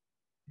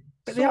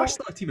 But they are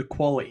still a team of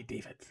quality,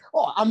 David.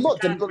 Oh, I'm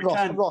not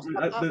Ross.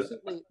 I'm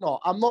absolutely not.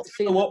 I'm not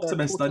saying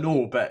optimist. I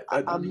know, but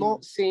I'm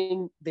not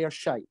saying they're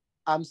shite.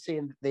 I'm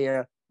saying that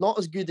they're not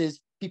as good as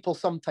people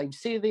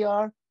sometimes say they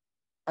are,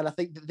 and I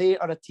think that they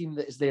are a team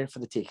that is there for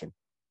the taking.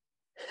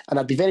 And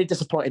I'd be very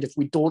disappointed if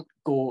we don't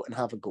go and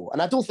have a go.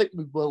 And I don't think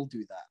we will do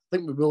that. I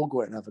think we will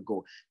go out and have a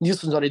go.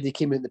 Nielsen's already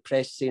came out in the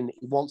press saying that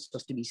he wants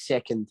us to be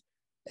second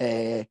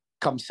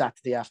come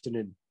Saturday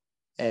afternoon.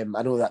 I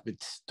know that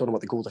don't know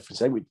what the goal difference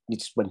is. I think we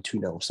need to win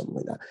 2-0 or something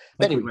like that.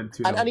 But anyway,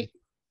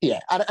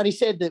 and he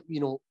said that,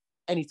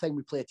 anytime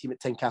we play a team at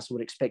Tynecastle,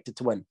 we're expected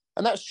to win.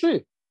 And that's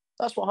true.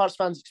 That's what Hearts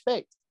fans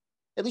expect.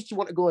 At least you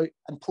want to go out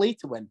and play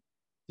to win.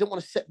 You don't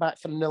want to sit back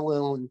for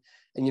 0-0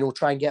 and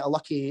try and get a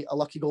lucky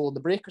goal on the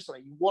break or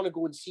something. You want to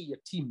go and see your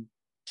team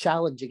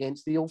challenge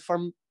against the Old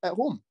Firm at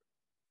home.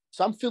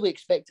 So I'm fully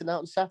expecting that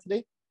on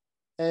Saturday.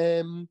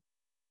 And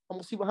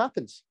we'll see what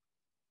happens.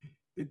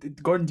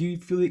 Gordon, do you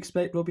fully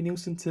expect Robbie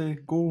Neilson to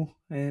go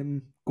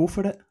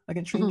for it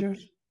against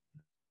Rangers?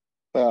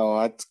 Well,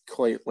 I'd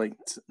quite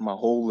liked my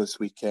hole this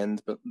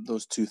weekend, but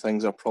those two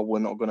things are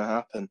probably not going to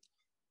happen.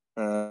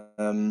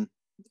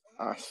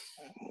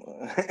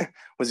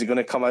 Was he going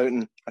to come out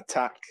and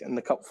attack in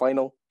the cup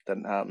final?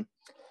 Didn't happen.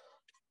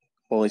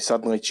 Will he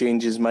suddenly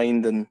change his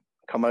mind and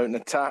come out and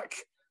attack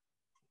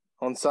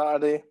on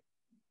Saturday?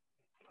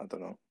 I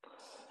don't know.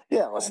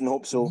 Yeah, listen,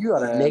 hope so. You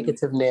are a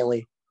negative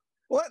Nelly.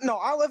 Well, no,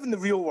 I live in the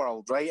real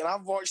world, right? And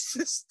I've watched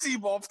this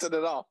team often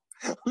enough.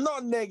 I'm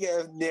not a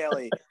negative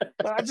Nelly.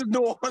 I just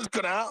know what's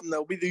going to happen.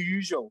 It'll be the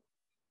usual.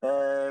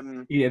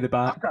 The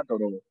back.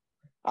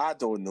 I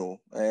don't know.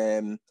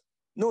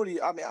 No,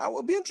 I mean, I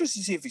will be interested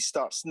to see if he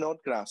starts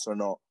Snodgrass or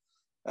not.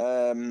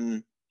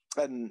 And,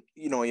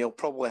 he'll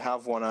probably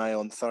have one eye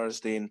on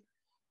Thursday. And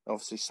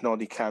obviously,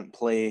 Snoddy can't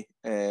play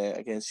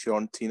against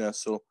Fiorentina.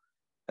 So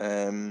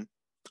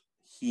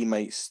he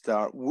might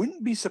start.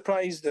 Wouldn't be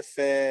surprised if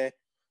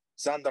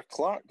Xander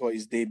Clark got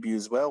his debut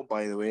as well,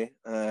 by the way.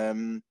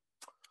 I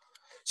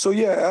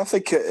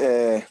think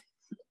it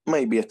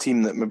might be a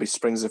team that maybe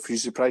springs a few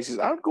surprises.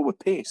 I would go with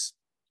pace.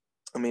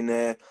 I mean,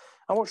 I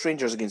watched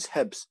Rangers against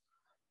Hibs,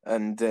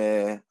 and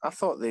I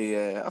thought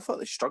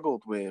they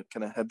struggled with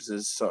kind of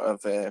Hibs' sort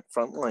of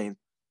front line.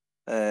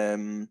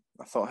 I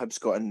thought Hibs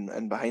got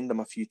in behind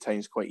them a few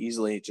times quite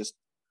easily. Just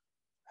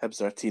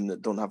Hibs are a team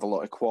that don't have a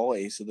lot of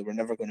quality, so they were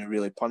never going to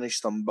really punish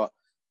them. But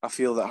I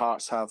feel that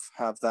Hearts have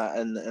that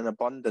in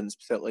abundance,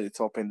 particularly the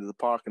top end of the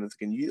park, and if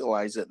they can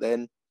utilise it,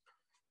 then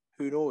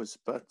who knows?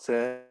 But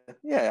I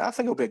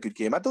think it'll be a good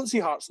game. I don't see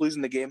Hearts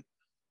losing the game,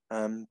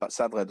 but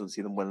sadly I don't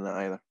see them winning it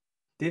either.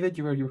 David,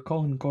 you were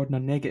calling Gordon a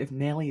negative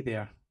Nelly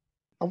there.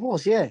 I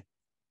was, yeah.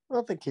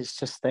 I think it's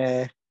just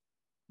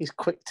he's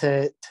quick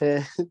to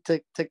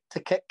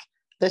kick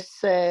this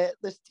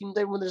team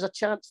down when there's a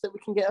chance that we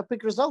can get a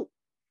big result.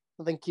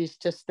 I think he's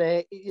just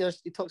he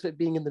talks about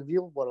being in the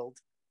real world.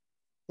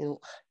 I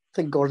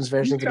think Gordon's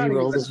version of the real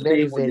world is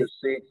very, very.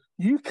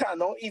 You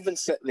cannot even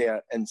sit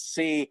there and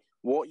say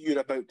what you're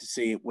about to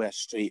say with a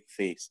straight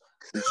face.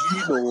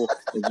 You know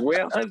as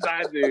well as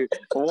I do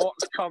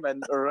what's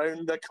coming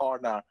around the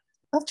corner.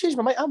 I've changed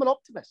my mind. I'm an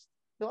optimist.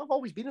 No, I've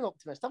always been an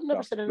optimist. I've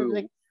never said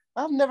anything.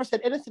 I've never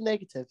said anything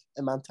negative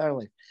in my entire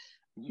life.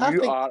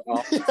 You are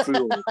a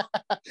fool.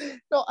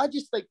 No, I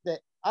just think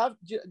that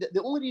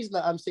the only reason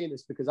that I'm saying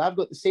this is because I've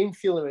got the same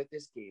feeling about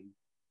this game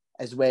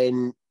as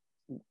when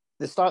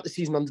the start of the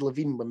season under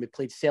Levine, when we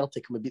played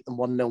Celtic and we beat them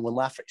 1-0 when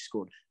Lafrick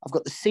scored. I've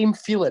got the same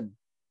feeling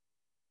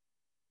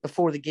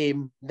before the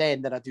game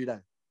then that I do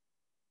now.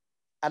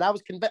 And I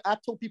was convinced. I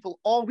told people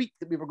all week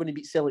that we were going to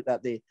beat Celtic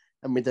that day,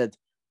 and we did.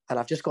 And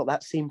I've just got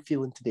that same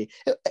feeling today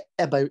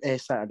about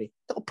Saturday.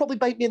 It'll probably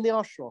bite me in the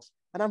arse, Ross,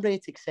 and I'm ready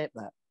to accept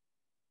that.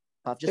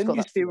 I've just Didn't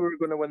got you say we were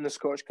going to win the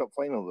Scottish Cup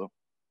final, though?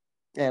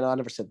 Yeah, no, I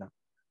never said that.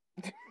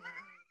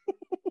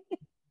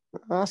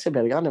 I said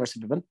I never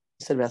said we win.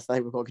 I said I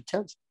think we've got a good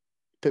chance.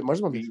 Put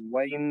Murs on me.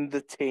 Rewind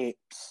the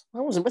tapes.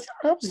 I wasn't with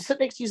you. I was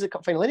sitting next to you at the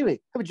cup final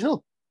anyway. How would you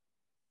know?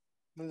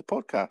 In the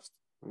podcast.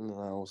 No,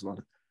 I was not.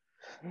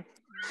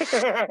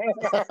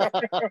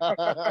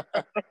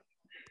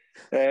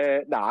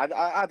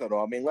 I don't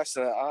know. I mean,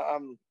 listen,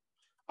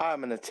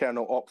 I'm an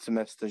eternal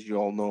optimist, as you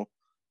all know.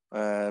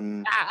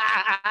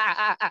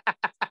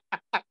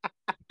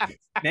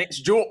 Next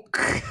joke.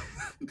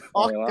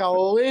 Talk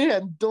away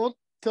and don't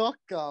talk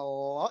a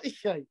lot of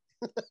shit.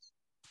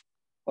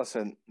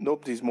 Listen,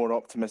 nobody's more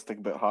optimistic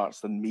about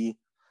Hearts than me.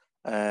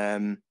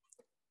 And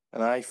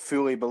I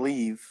fully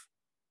believe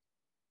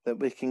that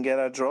we can get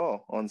a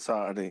draw on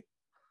Saturday.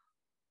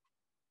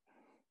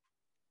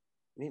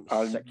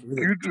 A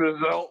good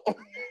result.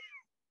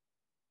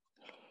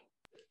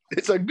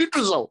 It's a good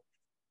result.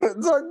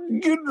 It's a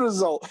good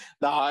result.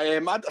 I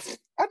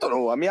don't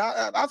know. I mean,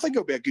 I think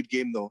it'll be a good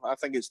game, though. I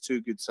think it's two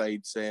good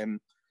sides.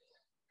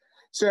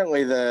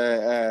 Certainly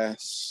the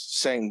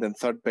second and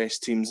third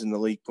best teams in the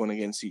league going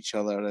against each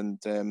other.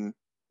 And,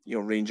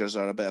 Rangers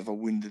are a bit of a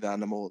wounded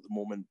animal at the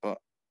moment, but,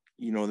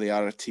 they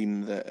are a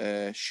team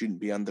that shouldn't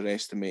be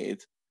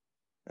underestimated.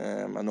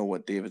 I know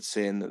what David's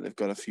saying, that they've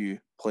got a few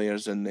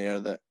players in there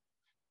that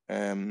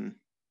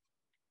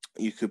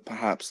you could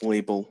perhaps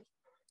label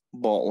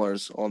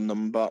bottlers on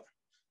them, but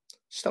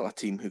still a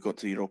team who got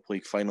to the Europa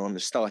League final, and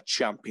there's still a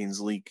Champions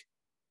League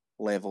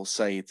level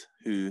side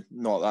who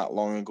not that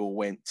long ago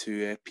went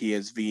to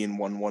PSV and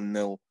won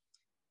 1-0.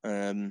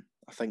 I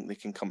think they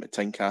can come to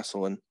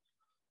Tynecastle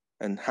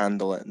and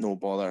handle it, no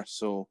bother.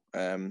 So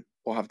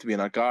we'll have to be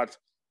on our guard.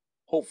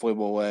 Hopefully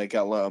we'll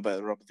get a little bit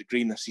of rub of the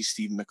green. I see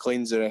Stephen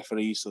McLean's the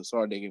referee, so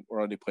we're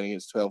already playing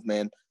against 12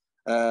 men.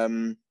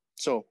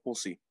 So we'll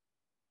see.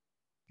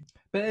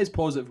 But it is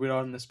positive we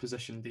are in this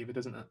position, David,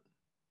 isn't it?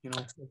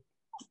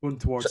 Going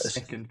towards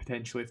second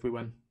potentially if we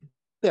win.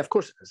 Yeah, of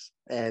course it is.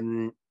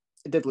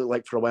 It did look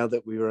like for a while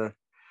that we weren't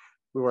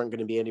going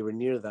to be anywhere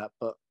near that,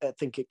 but I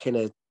think it kind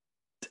of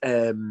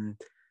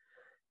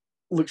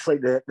looks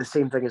like the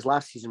same thing as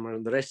last season, where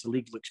the rest of the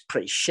league looks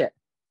pretty shit.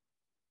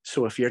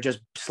 So if you're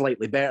just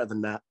slightly better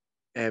than that,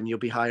 you'll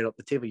be higher up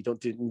the table. You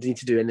don't need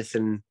to do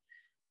anything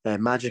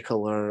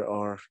magical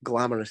or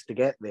glamorous to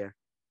get there.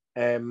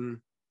 And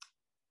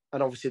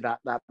obviously that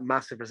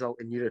massive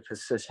result in Europe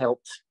has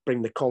helped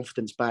bring the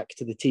confidence back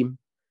to the team,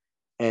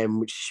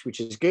 which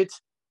is good.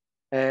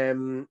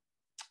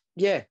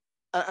 Yeah,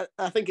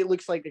 I think it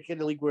looks like the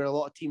kind of league where a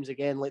lot of teams,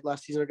 again, like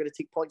last season, are going to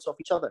take points off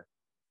each other,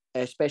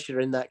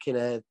 especially in that kind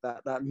of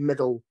that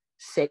middle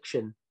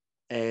section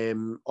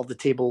of the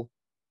table.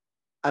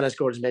 And as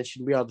Gordon's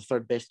mentioned, we are the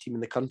third best team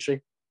in the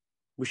country.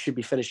 We should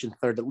be finishing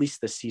third at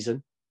least this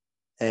season.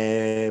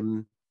 I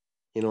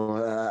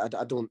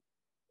don't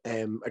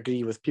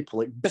agree with people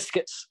like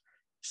Biscuits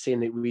saying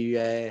that we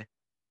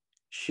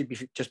should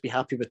be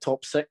happy with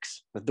top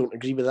 6. I don't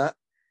agree with that.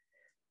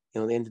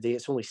 At the end of the day,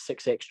 it's only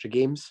 6 extra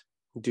games.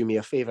 Do me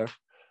a favour.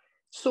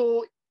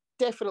 So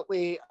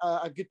definitely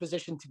a good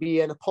position to be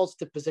in, a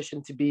positive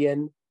position to be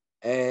in.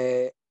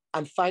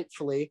 And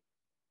thankfully,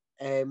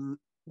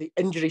 the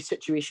injury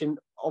situation,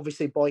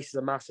 obviously Boyce is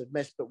a massive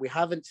miss, but we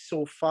haven't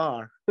so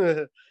far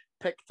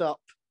picked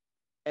up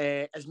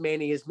as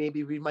many as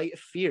maybe we might have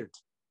feared,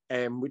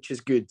 which is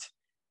good.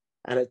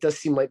 And it does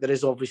seem like there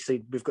is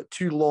we've got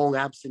 2 long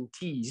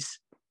absentees,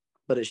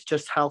 but it's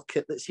just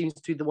Halkett that seems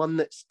to be the one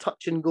that's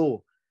touch and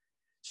go.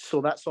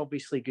 So that's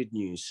obviously good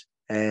news,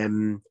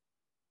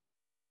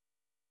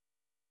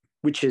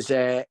 which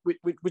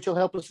will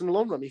help us in the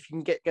long run. If you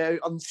can get out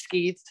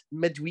unscathed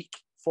midweek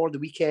for the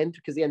weekend,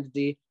 because at the end of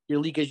the day, your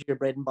league is your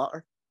bread and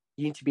butter.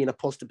 You need to be in a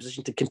positive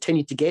position to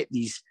continue to get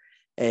these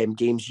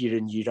games year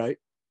in, year out.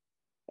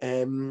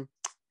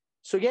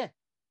 So yeah,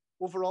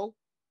 overall,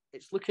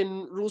 it's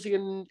looking rosy.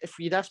 And if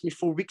you'd asked me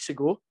 4 weeks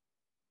ago,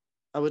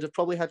 I would have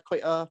probably had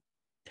quite a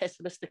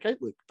pessimistic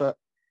outlook. But,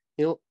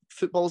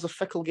 football is a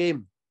fickle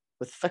game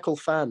with fickle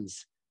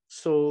fans.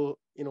 So,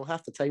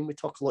 half the time we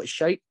talk a lot of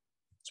shite.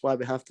 That's why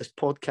we have this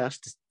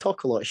podcast, to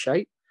talk a lot of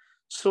shite.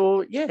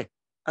 So, yeah,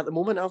 at the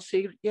moment, I'll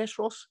say, yes,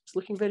 Ross, it's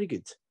looking very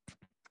good.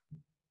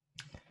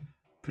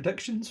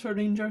 Predictions for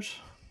Rangers?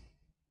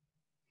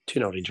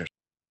 2-0 Rangers.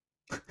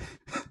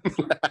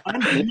 I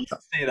knew you'd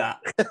say that.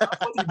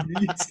 I knew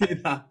you'd say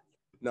that.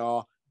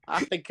 No,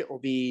 I think it will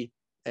be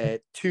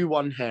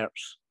 2-1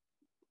 Hertz.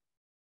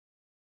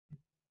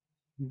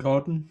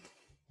 Gordon?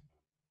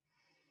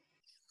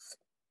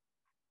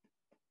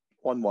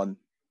 1-1.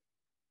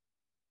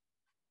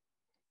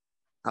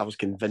 I was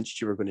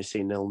convinced you were going to say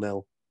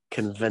 0-0.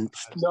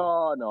 Convinced.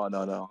 No.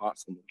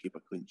 Hearts will keep a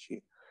clean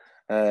sheet.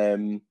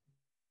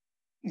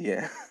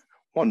 Yeah,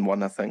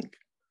 1-1.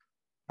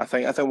 I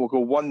think we'll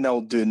go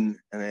 1-0 Doon,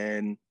 and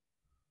then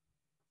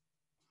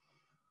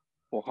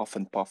we'll huff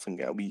and puff and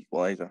get a wee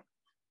equaliser.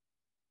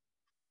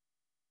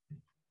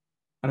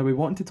 And are we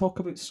wanting to talk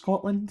about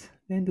Scotland at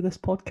the end of this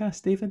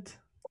podcast, David?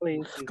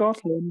 Please,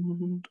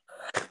 Scotland.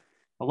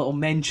 A little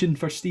mention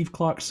for Steve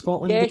Clarke's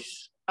Scotland.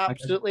 Yes,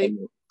 absolutely.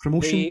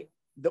 Promotion.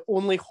 The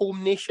only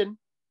home nation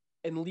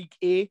in League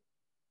A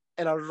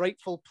in a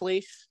rightful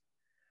place.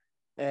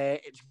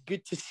 It's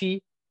good to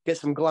see. Get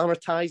some glamour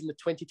ties in the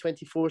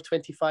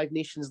 2024-25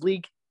 Nations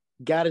League.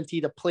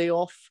 Guaranteed a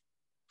playoff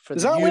for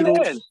is the that Euros. When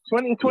it is?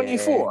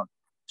 2024? Yeah,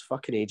 it's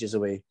fucking ages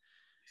away.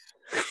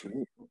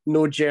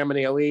 No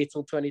Germany away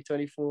till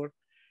 2024.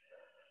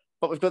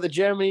 But we've got the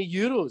Germany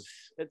Euros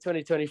at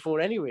 2024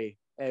 anyway,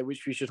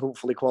 which we should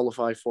hopefully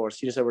qualify for,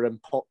 seeing as we're in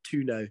pot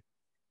 2 now.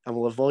 And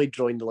we'll avoid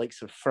drawing the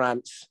likes of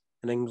France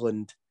and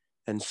England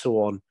and so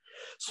on.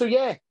 So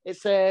yeah,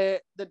 it's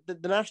the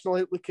national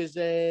outlook is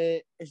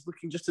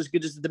looking just as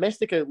good as the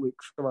domestic outlook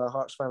from a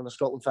Hearts fan and a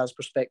Scotland fan's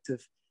perspective.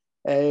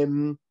 A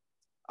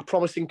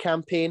promising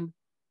campaign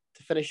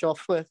to finish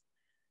off with,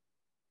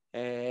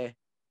 and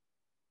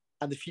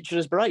the future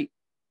is bright.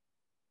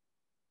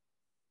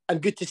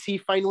 And good to see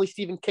finally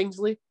Stephen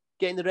Kingsley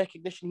getting the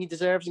recognition he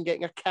deserves and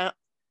getting a cap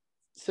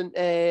since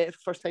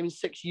first time in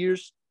 6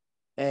 years.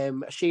 A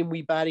shame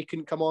wee Barry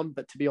couldn't come on,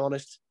 but to be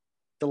honest,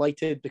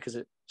 delighted because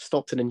it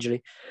stopped an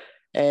injury.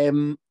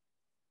 And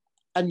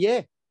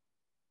yeah,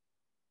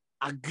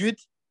 a good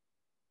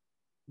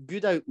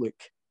outlook,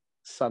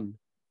 son.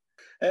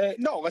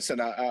 No,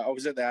 listen, I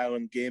was at the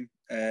Ireland game,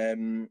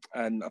 and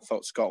I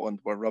thought Scotland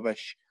were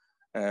rubbish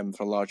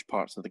for large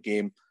parts of the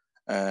game.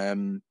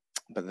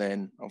 But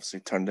then obviously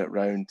turned it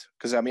round.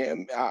 Because,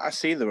 I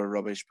say they were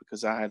rubbish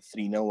because I had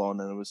 3-0 on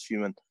and I was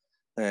fuming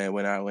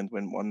when Ireland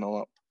went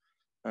 1-0 up.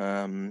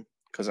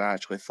 Because I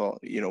actually thought,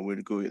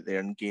 we'd go out there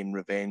and gain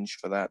revenge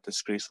for that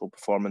disgraceful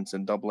performance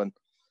in Dublin.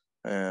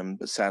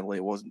 But sadly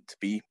it wasn't to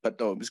be. But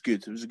no, it was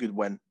good. It was a good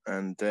win.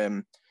 And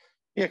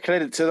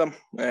credit to them.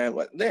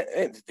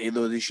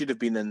 They should have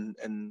been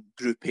in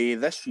Group A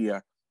this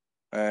year.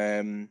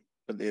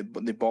 But they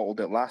bottled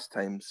it last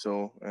time.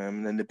 So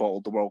and then they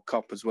bottled the World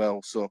Cup as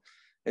well. So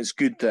it's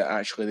good that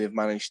actually they've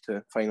managed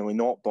to finally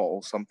not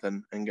bottle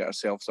something and get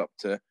ourselves up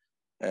to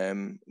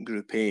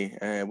Group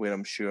A, where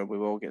I'm sure we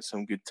will get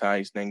some good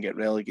ties and then get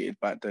relegated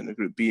back down to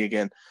Group B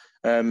again.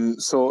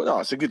 So no,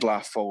 it's a good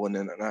laugh following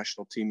an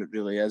international team. It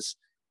really is.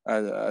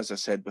 as I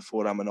said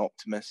before, I'm an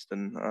optimist,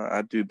 and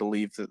I do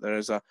believe that there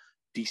is a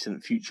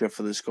decent future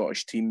for the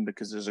Scottish team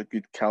because there's a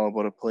good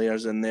calibre of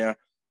players in there.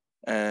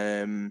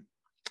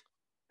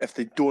 If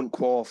they don't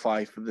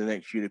qualify for the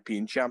next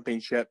European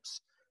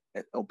Championships,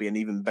 it'll be an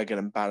even bigger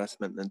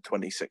embarrassment than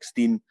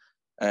 2016,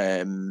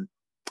 and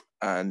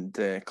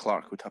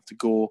Clark would have to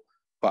go.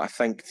 But I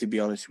think, to be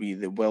honest with you,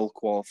 they will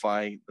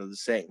qualify. They're the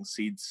second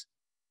seeds.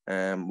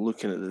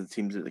 Looking at the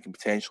teams that they can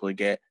potentially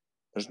get,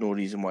 there's no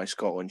reason why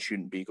Scotland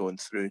shouldn't be going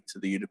through to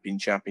the European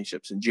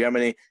Championships in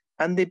Germany.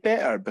 And they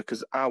better,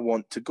 because I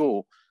want to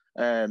go.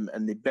 And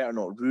they better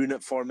not ruin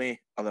it for me.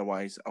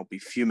 Otherwise, I'll be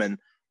fuming.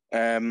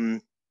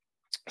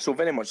 So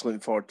very much looking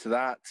forward to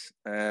that.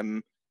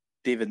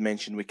 David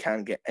mentioned we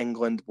can't get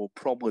England. We'll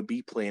probably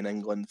be playing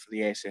England for the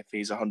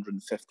SFA's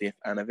 150th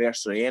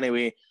anniversary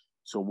anyway.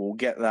 So we'll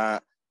get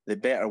that. They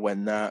better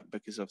win that,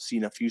 because I've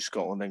seen a few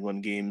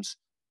Scotland-England games.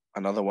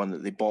 Another one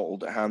that they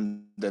bottled at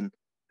Hampden.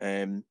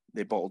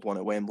 They bottled one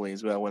at Wembley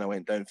as well when I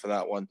went down for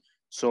that one.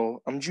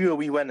 So I'm due a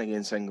wee win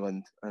against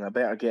England, and I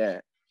better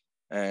get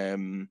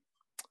it.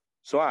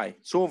 So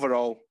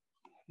overall,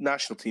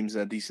 national team's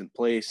in a decent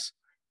place.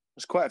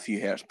 There's quite a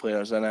few Hertz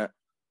players in it.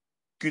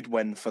 Good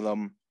win for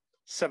them.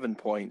 7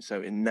 points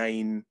out of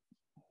 9.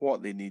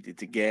 What they needed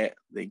to get,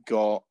 they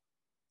got.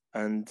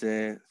 And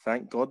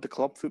thank God the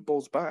club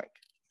football's back.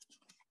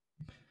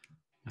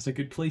 That's a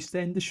good place to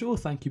end the show.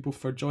 Thank you both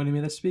for joining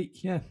me this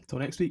week. Yeah, till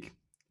next week.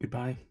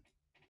 Goodbye.